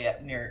Terrence. Probably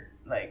near,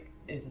 like,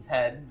 is his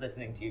head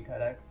listening to you,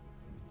 Codex.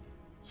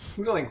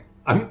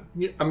 I'm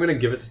gonna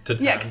give it to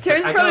Terrence. Yeah, because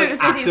Terrence I probably can, was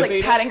busy, he's like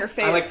activate patting it. her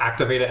face. I like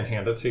activate it and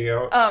hand it to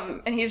you.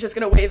 And he's just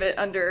gonna wave it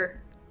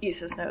under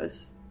Issa's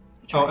nose.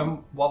 Oh,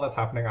 and while that's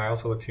happening, I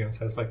also look to you and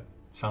says, like,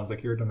 sounds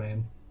like your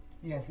domain.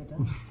 Yes, it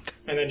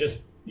does. And then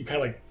just, you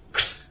kind of like,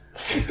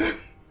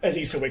 as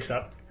Issa wakes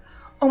up.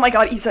 Oh my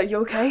god, Issa, you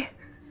okay?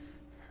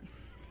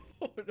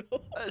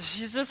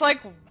 She's just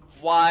like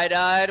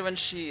wide-eyed when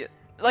she's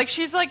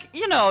like,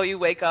 you know, you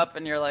wake up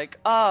and you're like,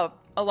 oh,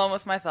 alone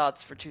with my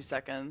thoughts for 2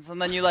 seconds,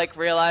 and then you like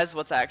realize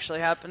what's actually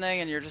happening,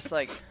 and you're just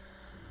like,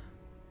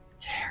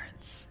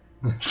 Terrence.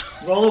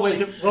 Roll a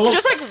wisdom.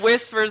 Just like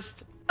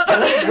whispers.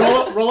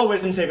 Roll a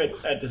wisdom save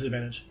at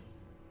disadvantage.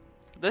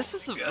 This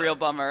is a real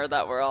bummer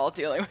that we're all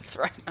dealing with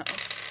right now.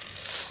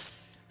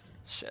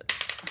 Shit.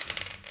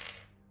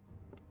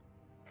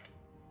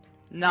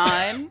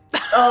 9.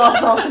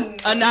 Oh,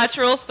 A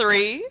natural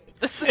 3.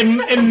 This is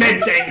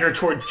Immense anger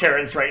towards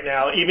Terrence right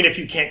now, even if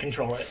you can't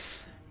control it.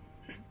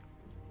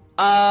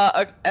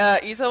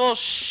 Issa will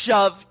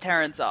shove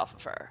Terrence off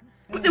of her.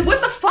 what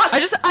the fuck?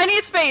 I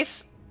need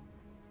space!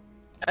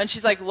 And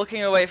she's like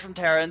looking away from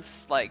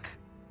Terrence, like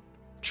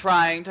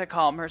trying to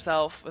calm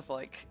herself with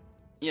like,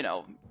 you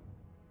know,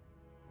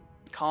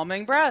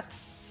 calming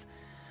breaths.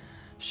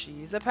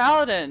 She's a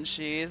paladin.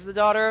 She's the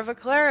daughter of a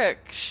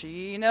cleric.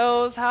 She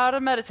knows how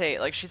to meditate.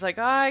 Like, she's like,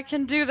 I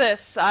can do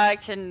this. I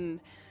can...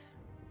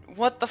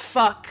 What the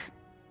fuck?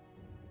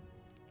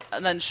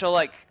 And then she'll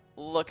like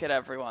look at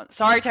everyone.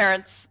 Sorry,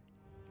 Terrence.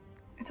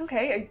 It's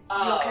okay.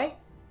 Are you okay?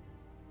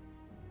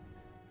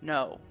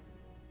 No.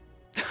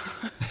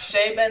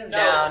 Shay bends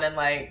down and,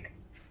 like,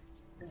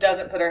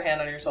 doesn't put her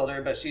hand on your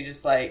shoulder, but she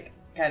just, like,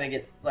 kind of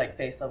gets, like,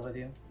 face level with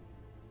you.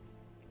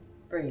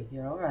 Breathe,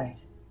 you're alright.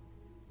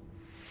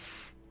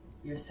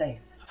 You're safe.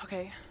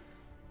 Okay.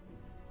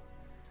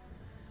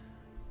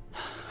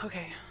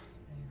 Okay.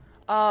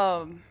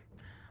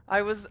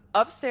 I was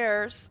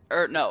upstairs,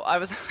 or no, I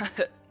was...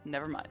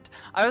 Never mind.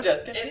 I was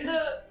Just kidding.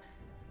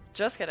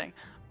 Just kidding.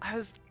 I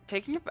was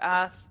taking a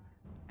bath,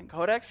 and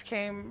Codex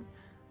came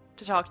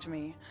to talk to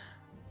me,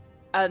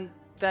 and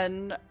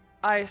then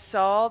I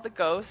saw the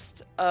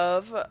ghost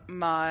of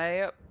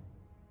my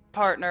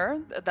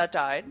partner that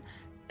died,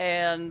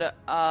 and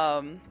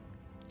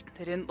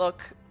they didn't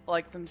look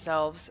like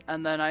themselves,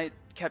 and then I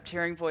kept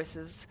hearing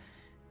voices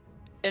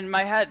in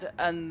my head,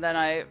 and then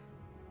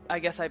I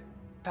guess I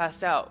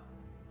passed out.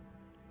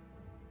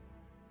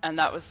 And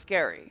that was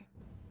scary.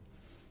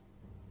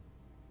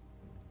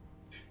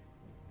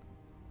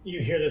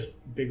 You hear this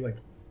big, like,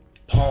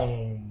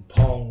 pong,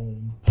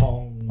 pong,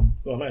 pong.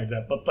 Well, not like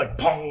that, but like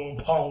pong,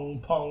 pong,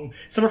 pong.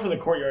 Somewhere from the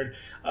courtyard.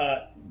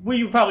 Well,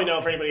 you probably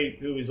know, for anybody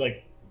who is,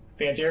 like,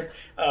 fancier,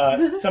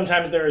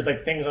 sometimes there's,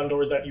 like, things on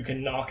doors that you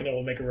can knock and it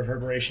will make a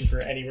reverberation for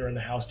anywhere in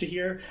the house to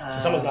hear. So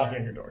someone's knocking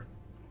on your door.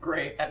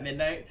 Great, at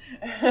midnight.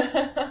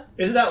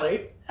 Is it that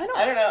late? I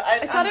don't know.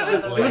 I thought it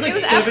was like it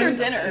was 7? after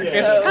dinner.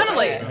 Yeah. So It's kinda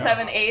late.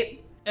 7,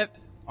 8.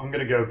 I'm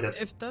gonna go get.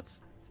 If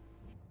that's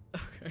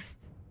okay.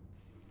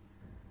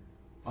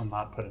 I'm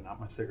not putting out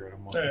my cigarette.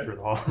 I'm walking Alright. through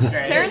the hall.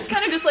 Right. Terrence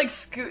kind of just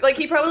like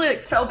he probably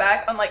like fell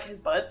back on like his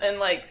butt and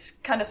like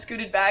kind of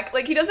scooted back.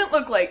 Like he doesn't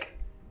look like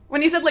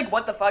when he said like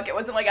what the fuck, it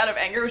wasn't like out of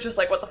anger, it was just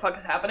like what the fuck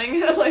is happening?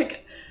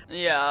 Like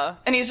Yeah.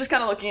 and he's just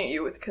kind of looking at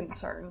you with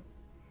concern.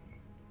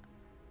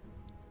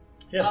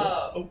 Yeah,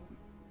 so,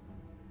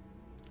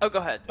 Oh, go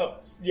ahead.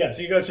 yeah,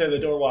 so you go to the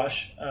door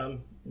wash, and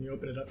you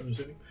open it up, I'm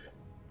assuming.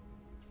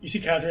 You see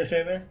Kazir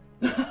sitting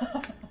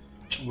there?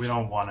 We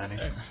don't want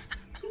any.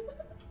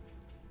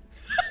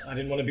 I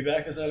didn't want to be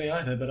back this early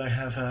either, but I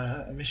have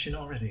a mission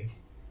already.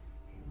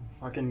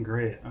 Fucking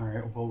great. All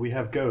right. Well, we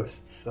have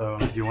ghosts. So,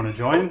 do you want to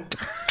join?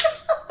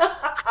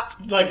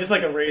 Like, just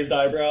like a raised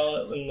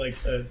eyebrow and like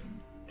a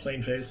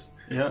Plain face.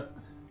 Yep.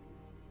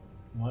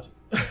 What?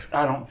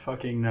 I don't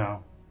fucking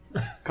know.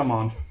 Come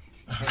on.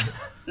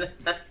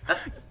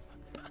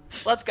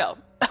 Let's go.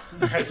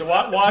 Alright, so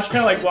Wash kind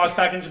of like walks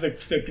back into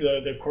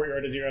the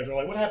courtyard as you guys are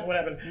like, what happened, what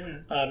happened?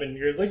 And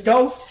you guys like,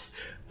 ghosts!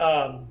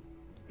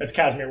 As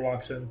Casimir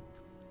walks in.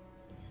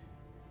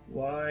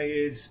 Why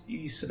is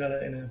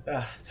Isabella in a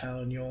bath towel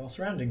and you're all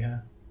surrounding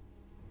her?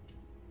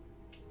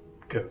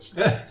 Ghosts.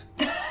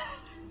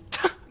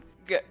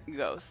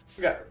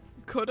 Ghosts.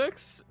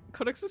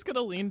 Codex is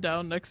gonna lean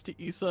down next to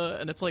Issa,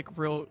 and it's like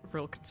real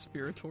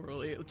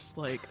conspiratorially. It's just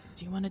like,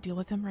 do you want to deal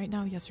with him right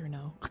now? Yes or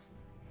no?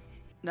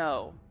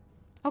 No.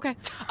 Okay.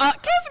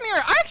 Casimir,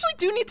 I actually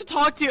do need to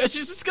talk to you. And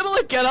she's just gonna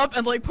like get up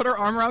and like put her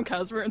arm around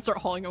Casimir and start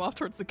hauling him off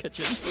towards the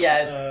kitchen.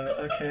 Yes.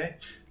 Okay.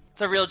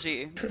 It's a real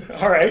G.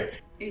 Alright.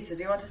 Issa,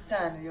 do you want to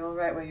stand? Are you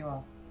alright where you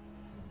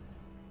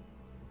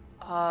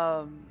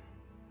are?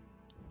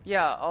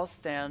 Yeah, I'll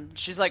stand.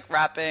 She's like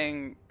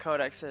wrapping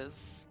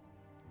Codex's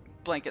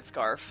blanket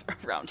scarf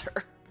around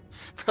her.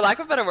 For lack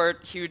of a better word,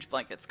 huge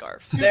blanket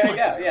scarf. There you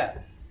go, yeah.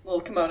 Little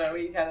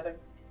kimono-y kind of thing.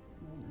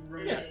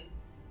 Yeah.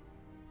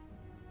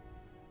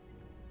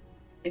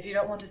 If you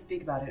don't want to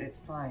speak about it, it's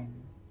fine.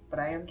 But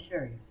I am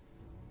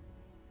curious.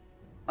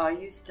 Are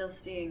you still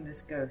seeing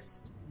this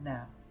ghost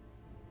now?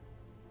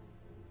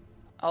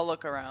 I'll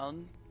look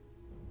around.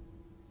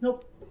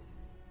 Nope.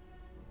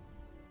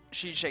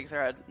 She shakes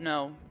her head.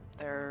 No,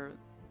 they're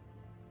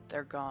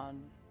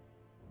gone.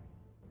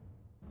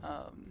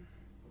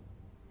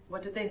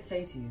 What did they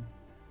say to you?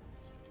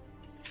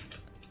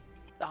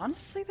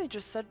 Honestly, they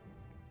just said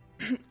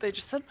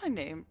my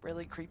name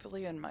really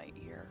creepily in my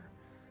ear.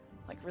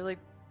 Like really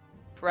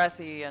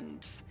breathy,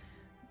 and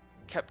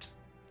kept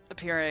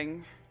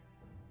appearing,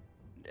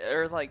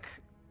 or like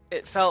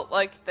it felt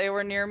like they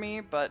were near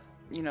me, but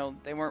you know,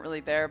 they weren't really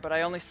there. But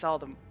I only saw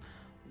them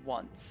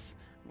once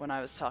when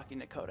I was talking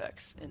to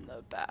Codex in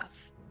the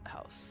bath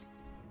house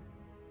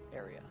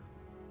area.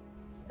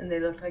 And they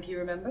looked like you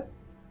remember?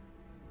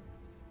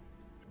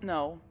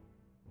 No.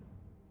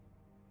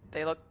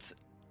 They looked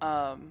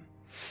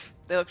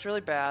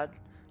really bad.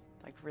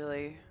 Like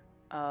really,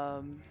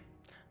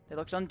 they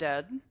looked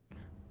undead.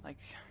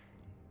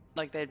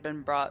 Like they'd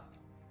been brought,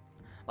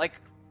 like,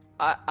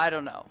 I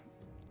don't know.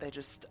 They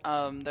just,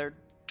 their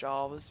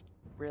jaw was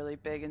really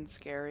big and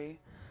scary,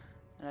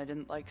 and I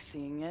didn't like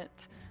seeing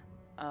it.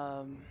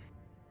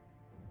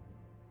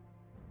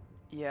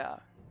 Yeah,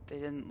 they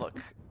didn't look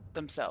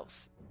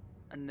themselves,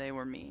 and they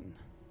were mean.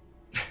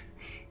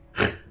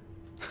 I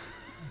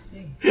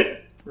see.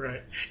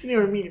 Right. They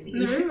were mean to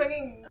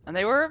me. And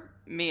they were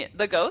mean.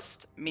 The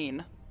ghost,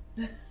 mean.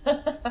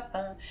 Can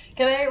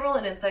I roll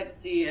an insight to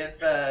see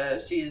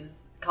if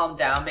she's calmed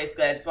down?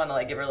 Basically, I just want to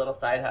like give her a little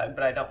side hug,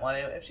 but I don't want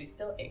to if she's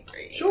still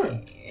angry. Sure.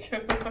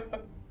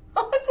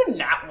 Oh, it's a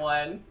nat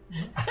one.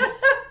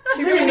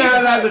 She was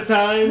not at the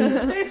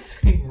time. They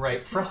seem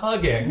right for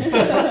hugging.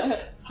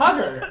 Hug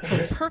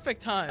her.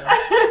 Perfect time.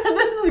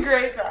 This is a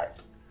great time.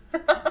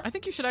 I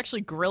think you should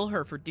actually grill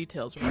her for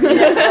details.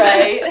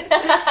 Right?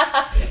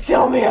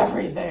 Tell me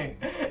everything.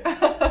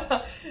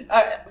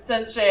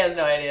 Since Shay has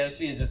no idea,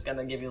 she's just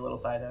gonna give you a little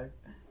side hug.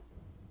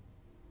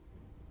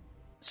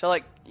 So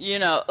like, you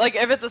know, like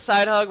if it's a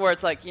side hug where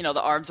it's like, you know,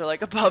 the arms are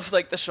like above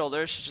like the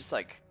shoulders, she's just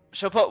like,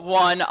 she'll put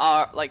one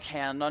like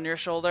hand on your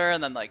shoulder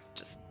and then like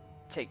just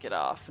take it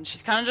off, and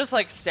she's kind of just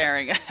like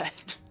staring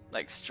ahead,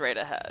 like straight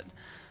ahead,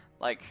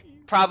 like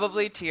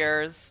probably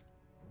tears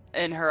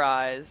in her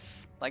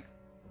eyes, like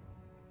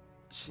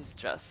she's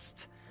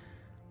just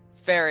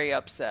very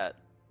upset.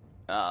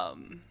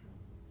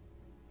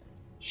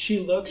 She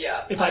looks.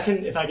 Yeah. If I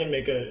can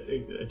make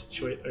a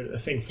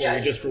thing for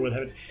you, just for what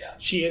happened. Yeah.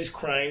 She is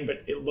crying,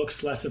 but it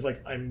looks less of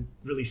like I'm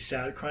really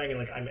sad crying and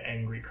like I'm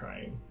angry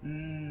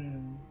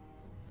crying.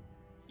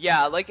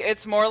 Yeah, like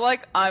it's more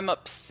like I'm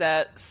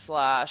upset /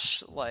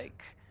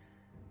 like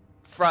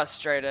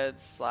frustrated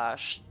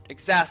 /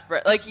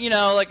 exasperated. Like, you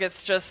know, like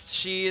it's just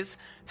she's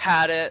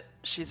had it.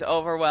 She's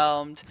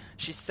overwhelmed.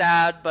 She's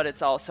sad, but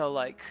it's also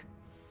like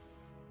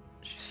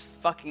she's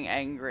fucking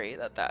angry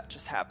that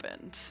just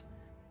happened.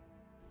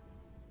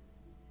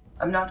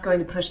 I'm not going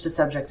to push the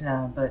subject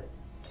now, but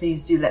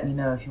please do let me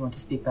know if you want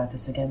to speak about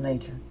this again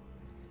later.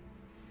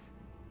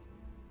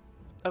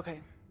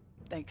 Okay,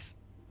 thanks.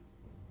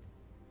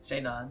 Shay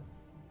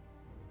nods.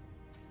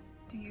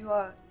 Do you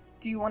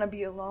want to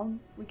be alone?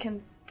 We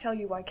can tell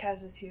you why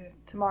Kaz is here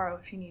tomorrow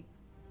if you need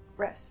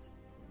rest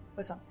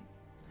or something.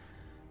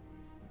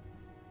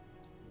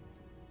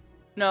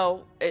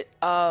 No,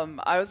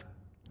 I was,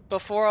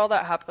 before all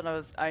that happened,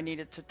 I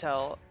needed to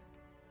tell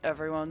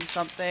everyone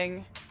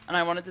something, and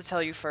I wanted to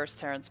tell you first,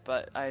 Terrence,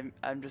 but I'm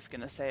just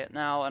gonna say it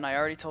now, and I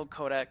already told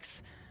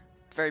Codex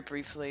very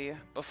briefly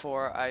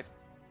before I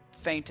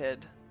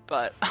fainted,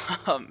 but,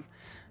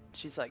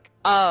 she's like,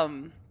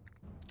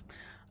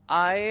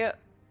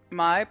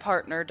 my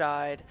partner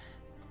died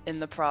in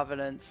the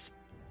Providence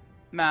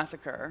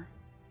massacre,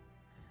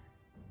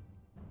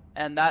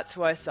 and that's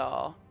who I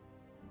saw,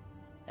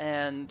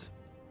 and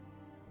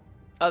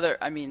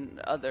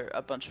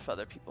a bunch of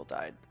other people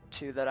died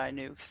too that I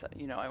knew, because,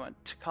 you know, I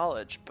went to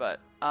college, but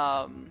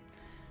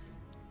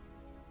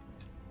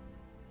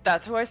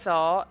that's who I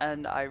saw,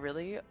 and I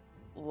really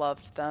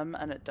loved them,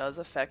 and it does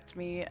affect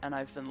me, and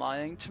I've been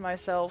lying to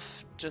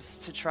myself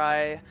just to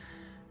try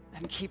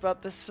and keep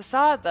up this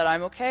facade that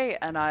I'm okay,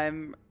 and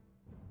I'm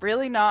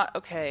really not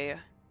okay.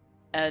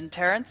 And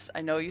Terrence,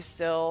 I know you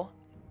still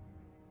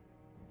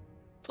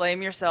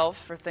blame yourself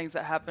for things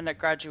that happened at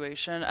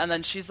graduation, and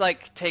then she's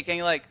like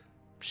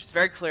she's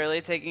very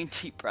clearly taking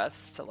deep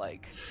breaths to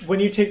like... When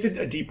you take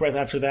a deep breath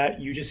after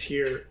that, you just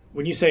hear,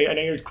 when you say, I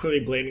know you're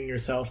clearly blaming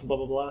yourself, blah,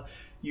 blah, blah,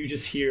 you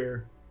just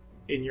hear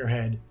in your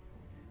head,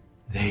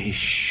 they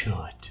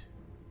should.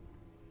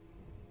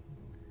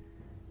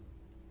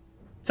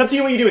 It's up to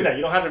you what you do with that.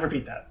 You don't have to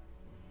repeat that.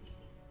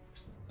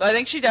 But I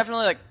think she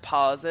definitely like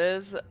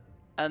pauses,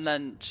 and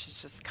then she's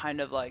just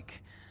kind of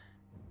like,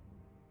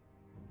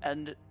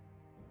 and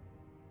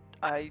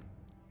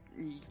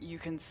you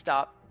can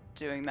stop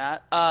doing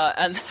that.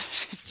 And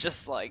she's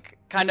just like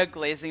kind of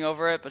glazing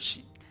over it, but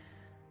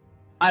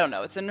I don't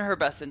know, it's in her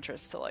best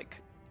interest to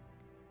like,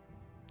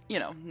 you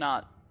know,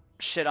 not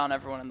shit on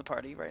everyone in the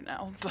party right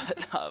now.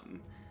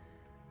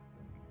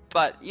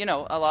 But you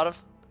know, a lot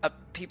of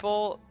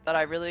people that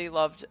I really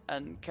loved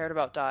and cared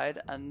about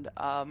died, and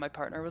my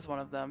partner was one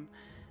of them.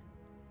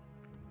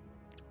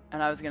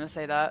 And I was gonna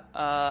say that.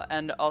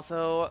 And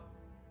also,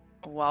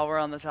 while we're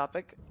on the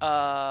topic,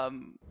 I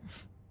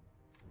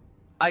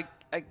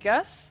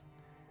guess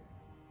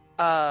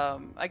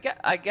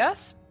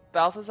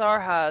Balthazar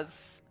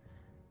has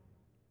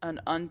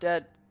an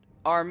undead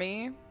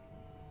army.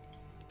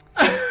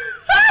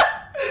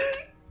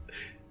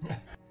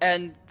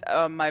 And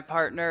my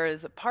partner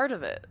is a part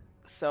of it.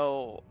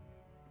 So,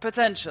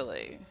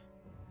 potentially.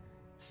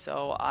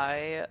 So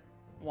I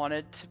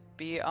wanted to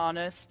be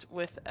honest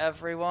with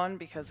everyone,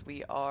 because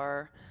we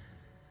are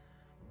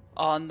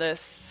on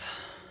this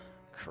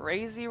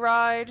crazy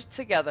ride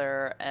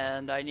together,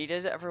 and I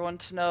needed everyone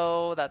to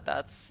know that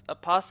that's a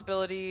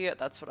possibility,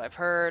 that's what I've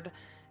heard,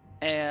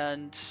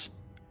 and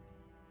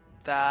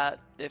that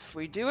if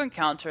we do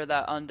encounter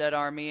that undead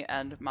army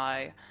and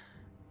my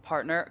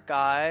partner,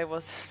 Guy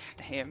was his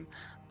name,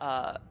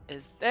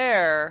 is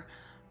there,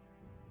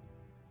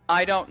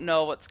 I don't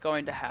know what's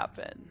going to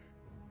happen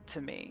to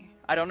me.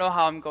 I don't know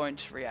how I'm going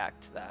to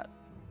react to that.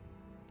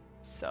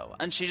 So,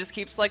 and she just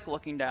keeps like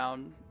looking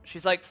down.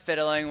 She's like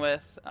fiddling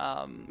with,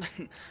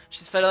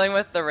 she's fiddling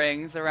with the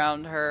rings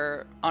around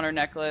her, on her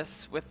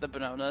necklace with the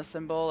Bonona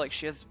symbol. Like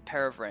she has a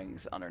pair of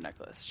rings on her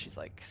necklace. She's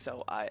like,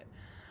 so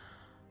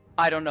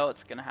I don't know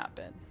what's gonna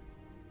happen.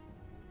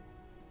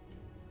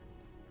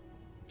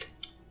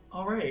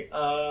 All right,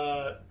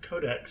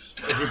 Codex,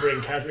 as you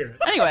bring Casimir.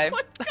 Anyway. Oh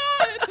my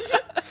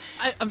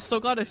god! I'm so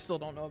glad I still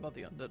don't know about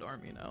the undead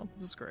army now.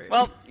 This is great.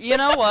 Well, you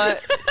know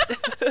what?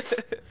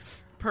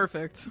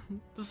 Perfect.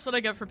 This is what I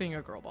get for being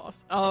a girl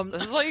boss.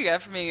 This is what you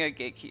get for being a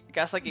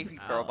gaslight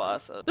gatekeep girl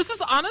boss. This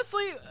is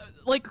honestly,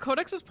 like,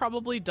 Codex has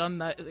probably done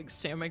that like,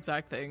 same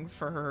exact thing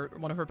for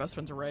one of her best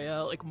friends,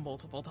 Rhea, like,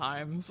 multiple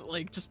times.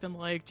 Like, just been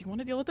like, do you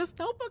want to deal with this?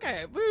 Nope,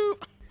 okay, woo!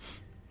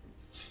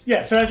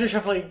 Yeah, so as you're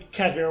shuffling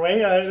Casimir away,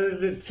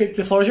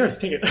 the floor is yours.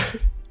 Take it.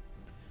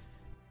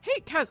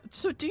 Hey, Kaz,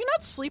 so do you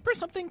not sleep or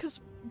something? Because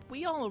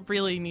we all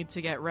really need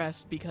to get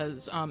rest,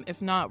 because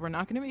if not, we're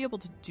not going to be able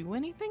to do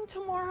anything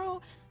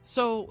tomorrow.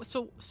 So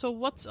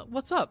what's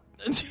up?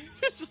 And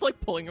she's just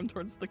like pulling him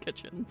towards the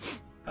kitchen.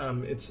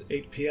 It's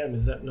 8 p.m.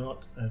 Is that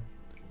not?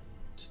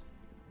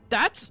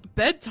 That's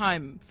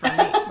bedtime for me.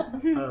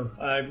 Oh,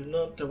 I'm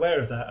not aware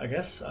of that. I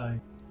guess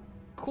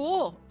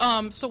Cool.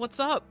 So what's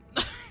up?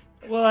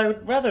 Well, I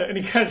would rather. And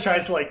he kind of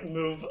tries to like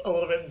move a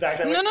little bit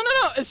back. No.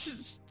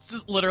 It's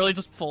just literally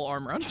just full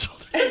arm around his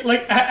shoulder.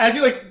 Like as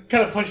you like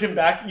kind of push him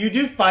back, you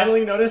do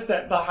finally notice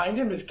that behind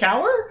him is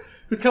Cower,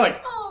 who's kind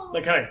of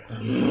like.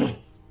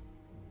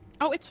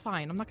 Oh, it's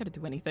fine. I'm not gonna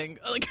do anything.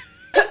 Like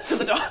to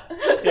the dog.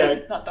 Yeah.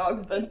 Not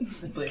dog, but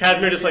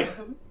Casimir just like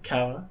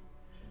Cower.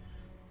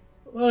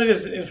 Well, it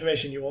is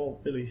information you all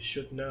really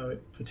should know.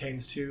 It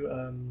pertains to.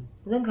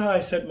 Remember how I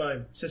said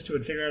my sister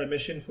would figure out a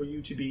mission for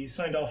you to be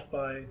signed off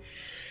by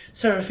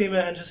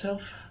Seraphima and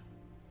herself?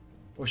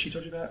 Or she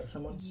told you that, or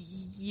someone?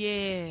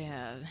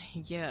 Yeah.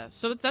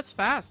 So that's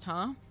fast,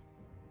 huh?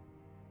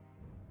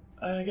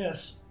 I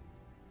guess.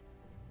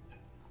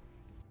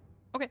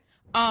 Okay.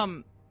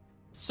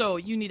 So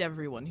you need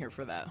everyone here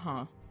for that,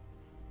 huh?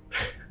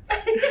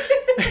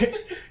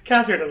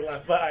 Casimir doesn't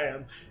laugh, but I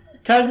am.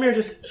 Casimir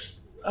just,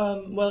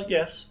 well,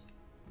 yes.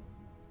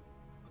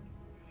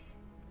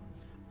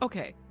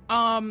 Okay.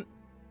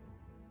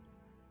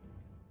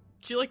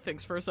 She like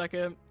thinks for a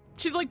second.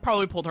 She's like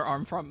probably pulled her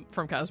arm from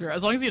Casimir,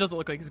 as long as he doesn't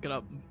look like he's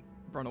gonna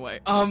run away.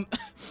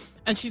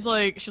 And she's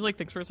like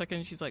thinks for a second.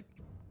 And she's like,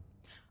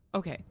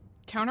 okay,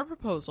 counter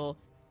proposal.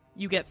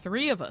 You get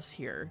 3 of us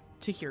here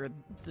to hear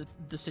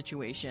the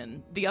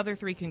situation. The other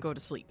 3 can go to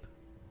sleep.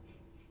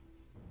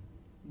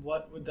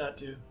 What would that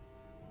do?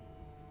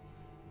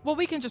 Well,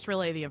 we can just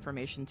relay the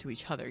information to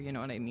each other, you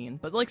know what I mean?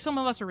 But, like, some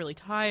of us are really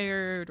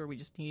tired, or we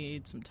just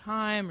need some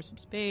time or some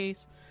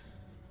space.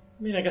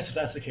 I mean, I guess if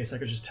that's the case, I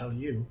could just tell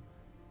you.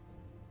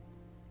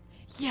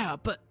 Yeah,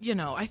 but, you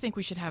know, I think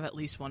we should have at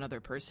least one other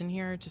person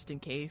here, just in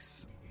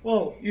case.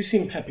 Well, you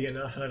seem peppy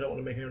enough, and I don't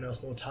want to make anyone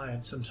else more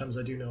tired. Sometimes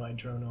I do know I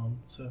drone on,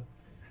 so...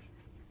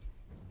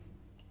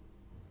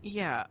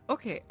 Yeah,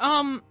 okay.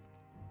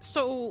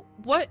 So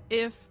what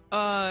if,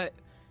 can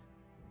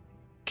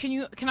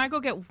I go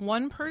get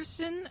one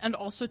person and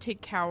also take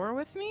Cower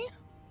with me?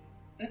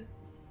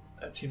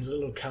 That seems a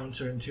little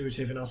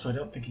counterintuitive, and also I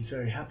don't think he's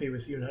very happy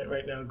with you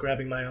right now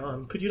grabbing my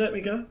arm. Could you let me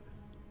go?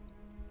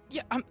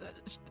 Yeah,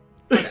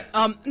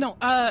 no,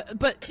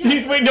 but...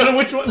 Wait, no,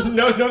 which one?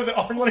 No, the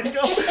arm letting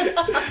go?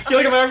 You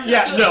like my arm?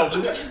 Yeah,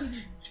 no.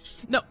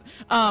 No,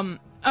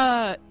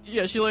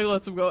 yeah, she, like,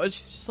 lets him go, and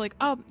she's just like,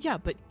 yeah,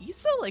 but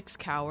Issa likes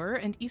Cower,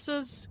 and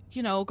Issa's,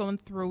 you know, going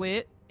through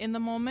it in the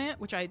moment,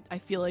 which I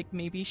feel like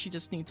maybe she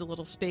just needs a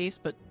little space,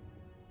 but...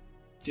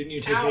 Didn't you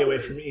take me away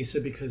from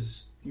Issa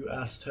because you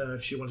asked her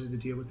if she wanted to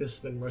deal with this,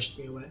 then rushed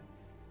me away?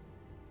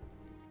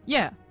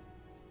 Yeah.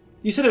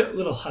 You said it a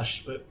little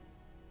hushed, but...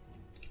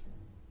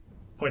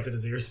 Points at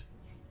his ears.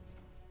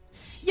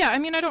 Yeah, I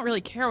mean, I don't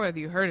really care whether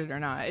you heard it or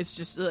not. It's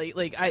just,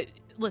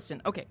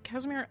 listen, okay,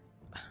 Casimir...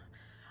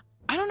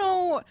 I don't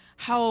know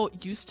how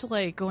used to,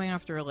 like, going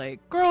after,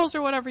 like, girls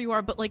or whatever you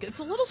are, but, like, it's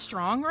a little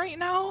strong right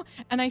now,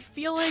 and I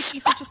feel like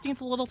Issa just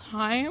needs a little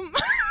time.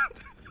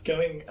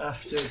 Going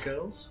after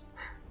girls?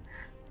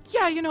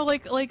 Yeah, you know,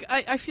 like,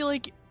 I feel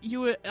like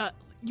you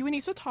and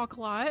Issa talk a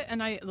lot,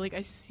 and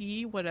I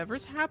see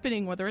whatever's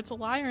happening, whether it's a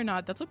lie or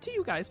not, that's up to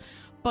you guys.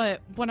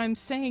 But what I'm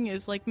saying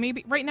is, like,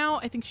 maybe, right now,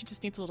 I think she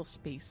just needs a little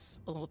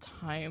space, a little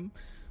time.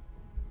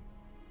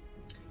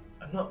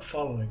 I'm not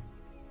following.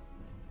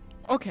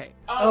 Okay.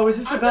 Oh, is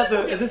this about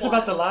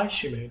the lie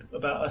she made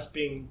about us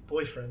being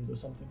boyfriends or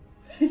something?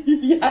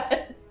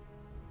 Yes.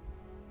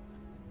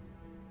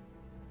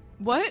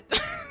 What?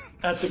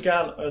 At the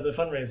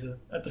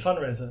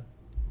fundraiser.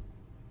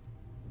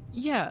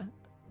 Yeah.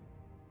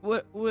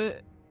 What?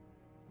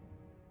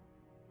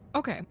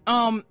 Okay.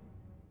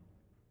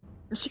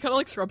 She kind of,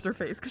 like, scrubs her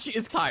face because she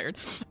is tired.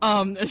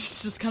 And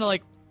she's just kind of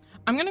like,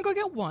 I'm gonna go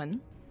get one.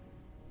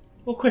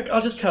 Well, quick,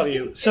 I'll just tell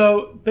you.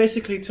 So,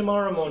 basically,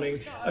 tomorrow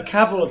morning, a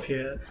cab will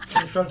appear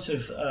in front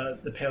of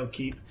the Pale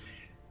Keep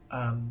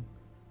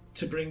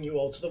to bring you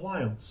all to the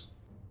wilds.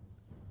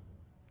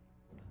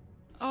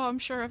 Oh, I'm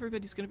sure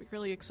everybody's gonna be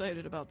really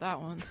excited about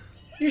that one.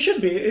 You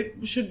should be.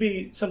 It should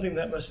be something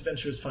that most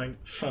adventurers find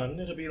fun.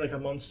 It'll be like a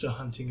monster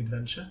hunting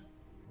adventure.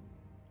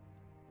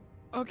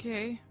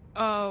 Okay.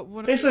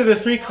 Basically, the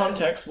three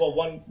contacts.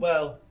 One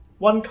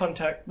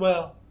contact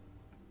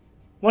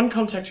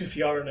who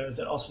Fiara knows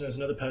that also knows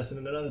another person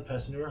and another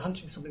person who are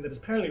hunting something that is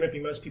apparently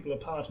ripping most people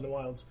apart in the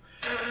wilds.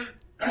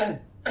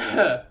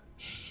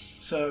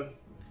 So,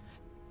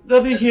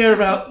 they'll be here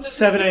about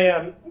 7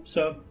 a.m.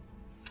 So,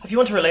 if you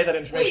want to relay that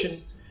information,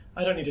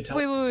 I don't need to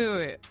tell you.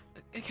 Wait.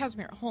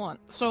 Casimir, hold on.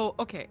 So,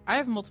 okay, I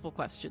have multiple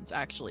questions,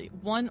 actually.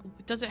 One,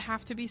 does it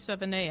have to be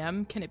 7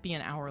 a.m.? Can it be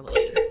an hour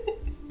later?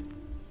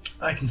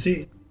 I can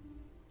see.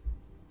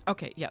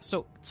 Okay, yeah,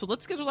 so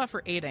let's schedule that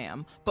for 8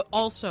 a.m. But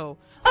also,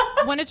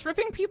 when it's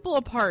ripping people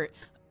apart,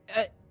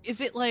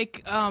 is it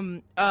like,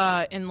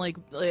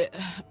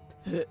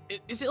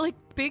 is it like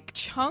big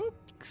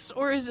chunks,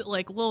 or is it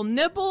like little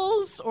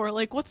nibbles, or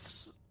like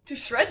what's... To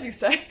shreds, you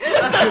say?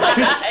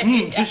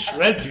 To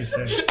shreds, you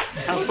say?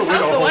 How's the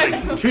widow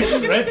holding? To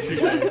shreds, you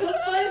say?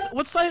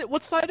 What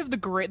side of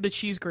the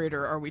cheese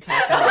grater are we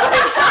talking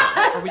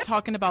about? Are we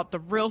talking about the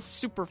real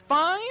super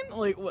fine?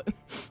 Like, what?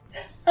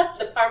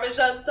 The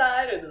Parmesan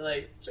side or the,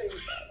 like, string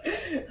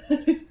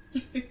side?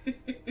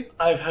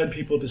 I've had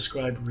people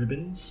describe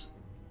ribbons.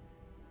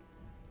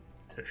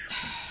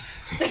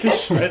 To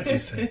shreds, you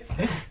say?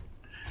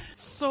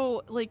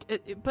 So, like,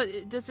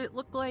 does it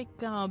look like,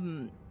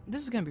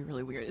 this is gonna be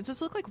really weird. Does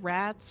this look like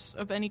rats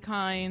of any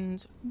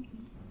kind?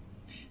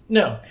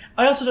 No.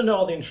 I also don't know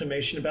all the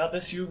information about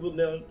this. You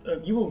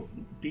will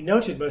be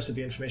noted most of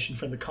the information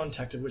from the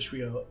contact of which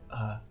we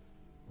are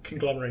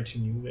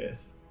conglomerating you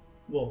with.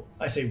 Well,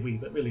 I say we,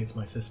 but really it's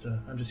my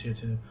sister. I'm just here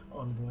to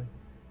envoy.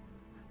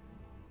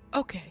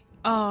 Okay.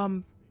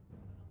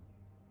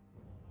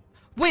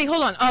 Wait,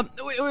 hold on.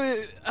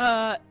 Wait.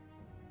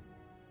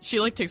 She,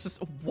 like, takes this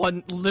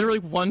literally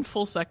one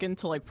full second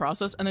to, like,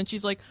 process, and then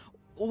she's like,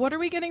 what are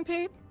we getting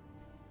paid?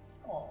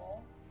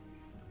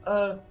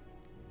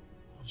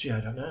 Gee, I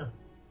don't know.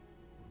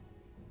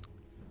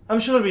 I'm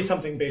sure it'll be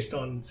something based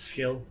on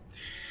skill.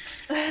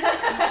 No,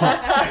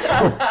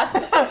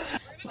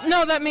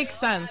 that makes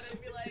sense.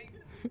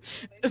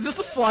 Is this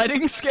a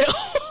sliding scale?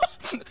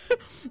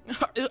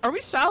 Are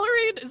we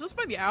salaried? Is this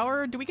by the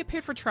hour? Do we get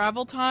paid for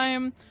travel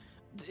time?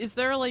 Is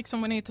there, like,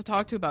 someone we need to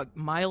talk to about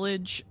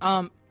mileage?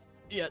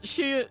 Yeah,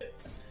 she...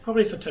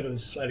 Probably some type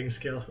of sliding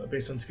scale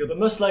based on skill, but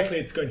most likely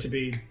it's going to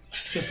be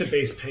just a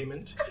base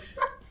payment.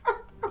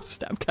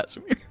 Stab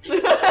Casimir.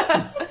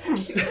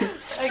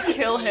 I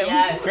kill him.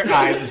 Yes. Her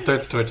eye just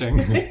starts twitching.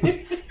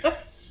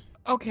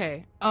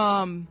 Okay.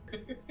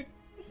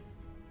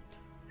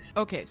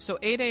 Okay, so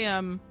 8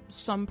 a.m.,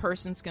 some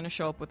person's gonna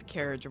show up with a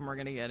carriage and we're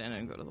gonna get in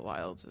and go to the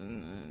wilds.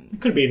 And...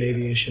 It could be an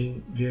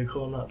aviation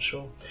vehicle, I'm not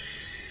sure.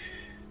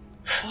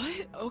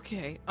 What?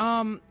 Okay.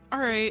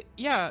 Alright.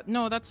 Yeah,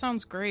 no, that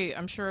sounds great.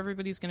 I'm sure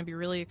everybody's gonna be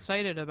really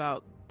excited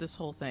about this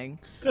whole thing.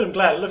 Good, I'm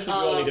glad. It looks like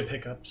you all need to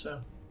pick up, so.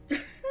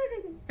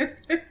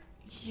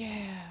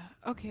 Yeah,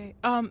 okay.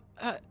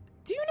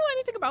 Do you know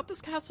anything about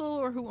this castle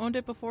or who owned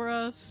it before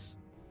us?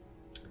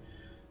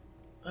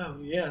 Oh,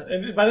 yeah.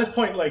 And by this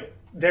point, like,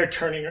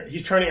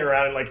 he's turning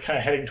around and, like, kind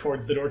of heading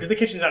towards the door, because the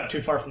kitchen's not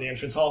too far from the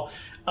entrance hall.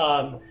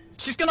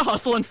 She's gonna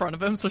hustle in front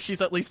of him, so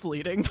she's at least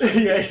leading.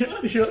 Yeah.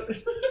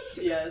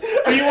 Yes.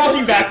 Are you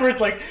walking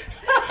backwards, like...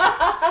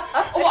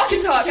 Walk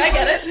and talk, I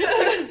get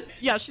it.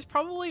 Yeah, she's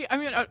probably, I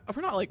mean,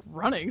 we're not, like,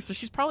 running, so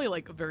she's probably,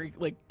 like, very,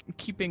 like,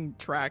 keeping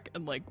track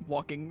and, like,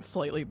 walking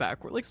slightly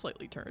backward, like,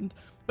 slightly turned.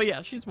 But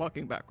yeah, she's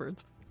walking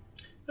backwards.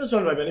 It was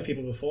run by many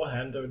people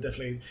beforehand. There were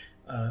definitely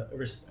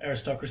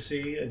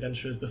aristocracy,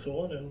 adventurers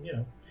before, and, you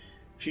know,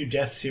 a few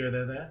deaths here or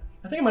there.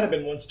 I think it might have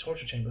been once a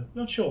torture chamber.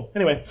 Not sure.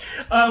 Anyway,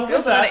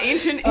 with that... An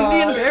ancient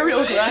Indian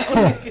burial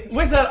ground.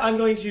 With that, I'm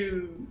going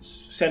to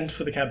send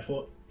for the cab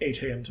for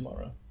 8 a.m.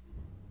 tomorrow.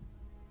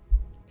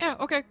 Yeah,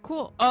 okay,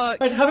 cool.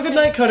 Right, have a good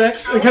night,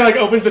 Codex. And kind of,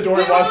 like, opens the door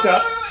and walks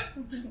out.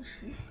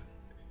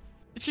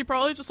 She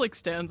probably just, like,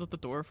 stands at the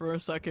door for a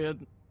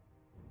second.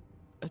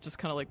 It just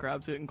kind of, like,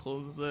 grabs it and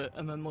closes it,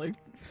 and then, like,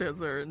 stands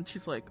there, and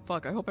she's like,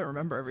 fuck, I hope I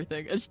remember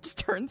everything. And she just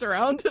turns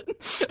around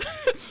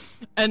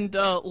and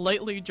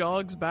lightly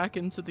jogs back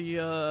into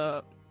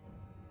the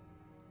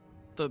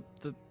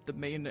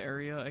main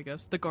area, I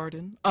guess. The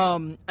garden.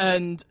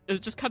 And it's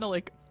just kind of,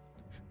 like,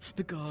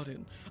 the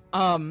garden.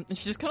 And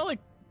she just kind of, like,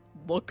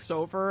 looks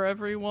over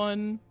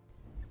everyone.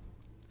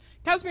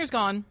 Casimir's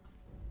gone.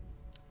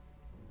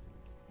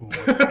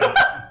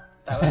 That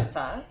was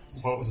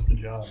fast. What was the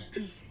job?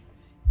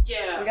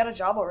 Yeah. We got a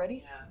job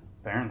already? Yeah.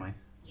 Apparently.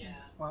 Yeah.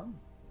 Wow.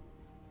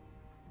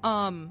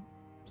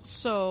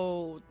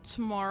 So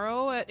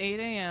tomorrow at 8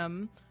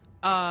 a.m.,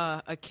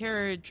 a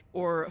carriage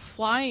or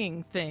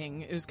flying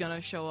thing is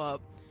gonna show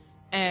up,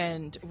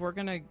 and we're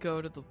gonna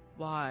go to the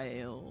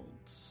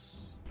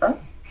wilds. Oh,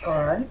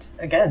 alright.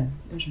 Again,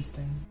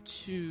 interesting.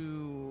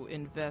 To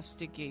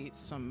investigate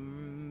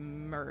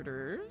some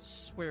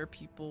murders where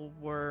people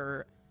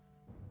were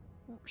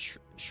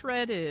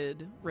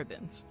shredded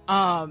ribbons.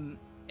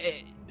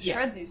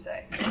 Shreds, you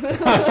say?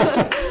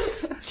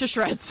 To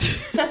shreds.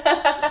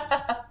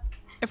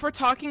 If we're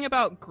talking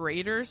about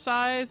greater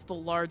size, the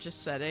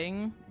largest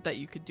setting that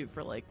you could do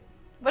for, like...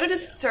 What a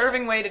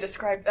disturbing way to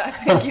describe that.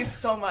 Thank you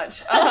so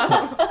much.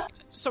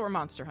 So we're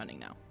monster hunting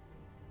now.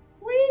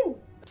 Woo!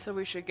 So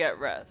we should get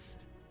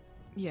rest.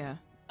 Yeah.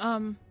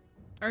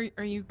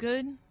 Are you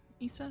good,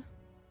 Issa?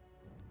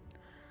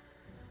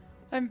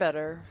 I'm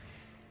better.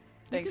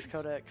 Thanks,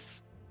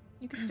 Codex.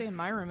 You can stay in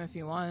my room if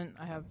you want.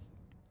 I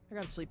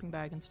got a sleeping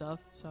bag and stuff,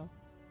 so...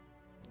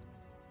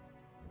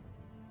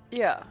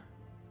 Yeah.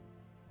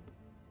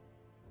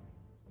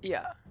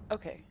 Yeah.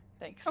 Okay.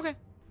 Thanks. Okay.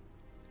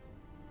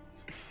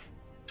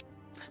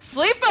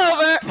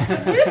 Sleepover!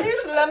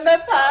 Slumber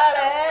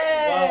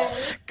party! Well,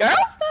 Girls'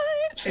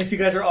 night! if you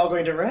guys are all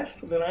going to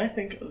rest, then I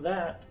think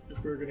that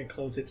is where we're going to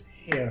close it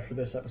here for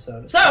this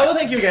episode. So,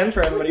 thank you again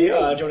for everybody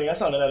joining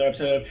us on another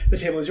episode of The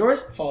Table is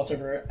Yours. Follow us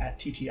over at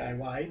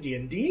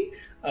TTIYDND.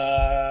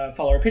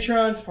 Follow our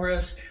Patreon, support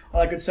us, all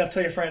that good stuff.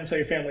 Tell your friends, tell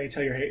your family,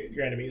 tell your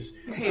enemies.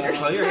 Haters.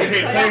 Tell your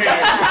haters.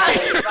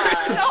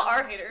 Tell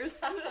our haters.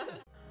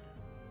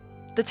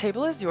 The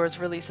Table is Yours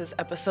releases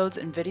episodes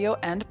in video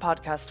and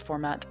podcast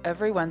format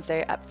every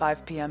Wednesday at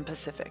 5 p.m.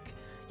 Pacific.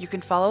 You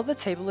can follow The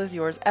Table is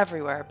Yours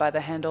everywhere by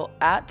the handle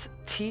at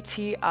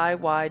TTIYDND.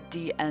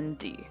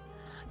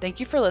 Thank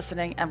you for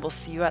listening, and we'll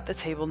see you at the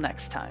table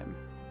next time.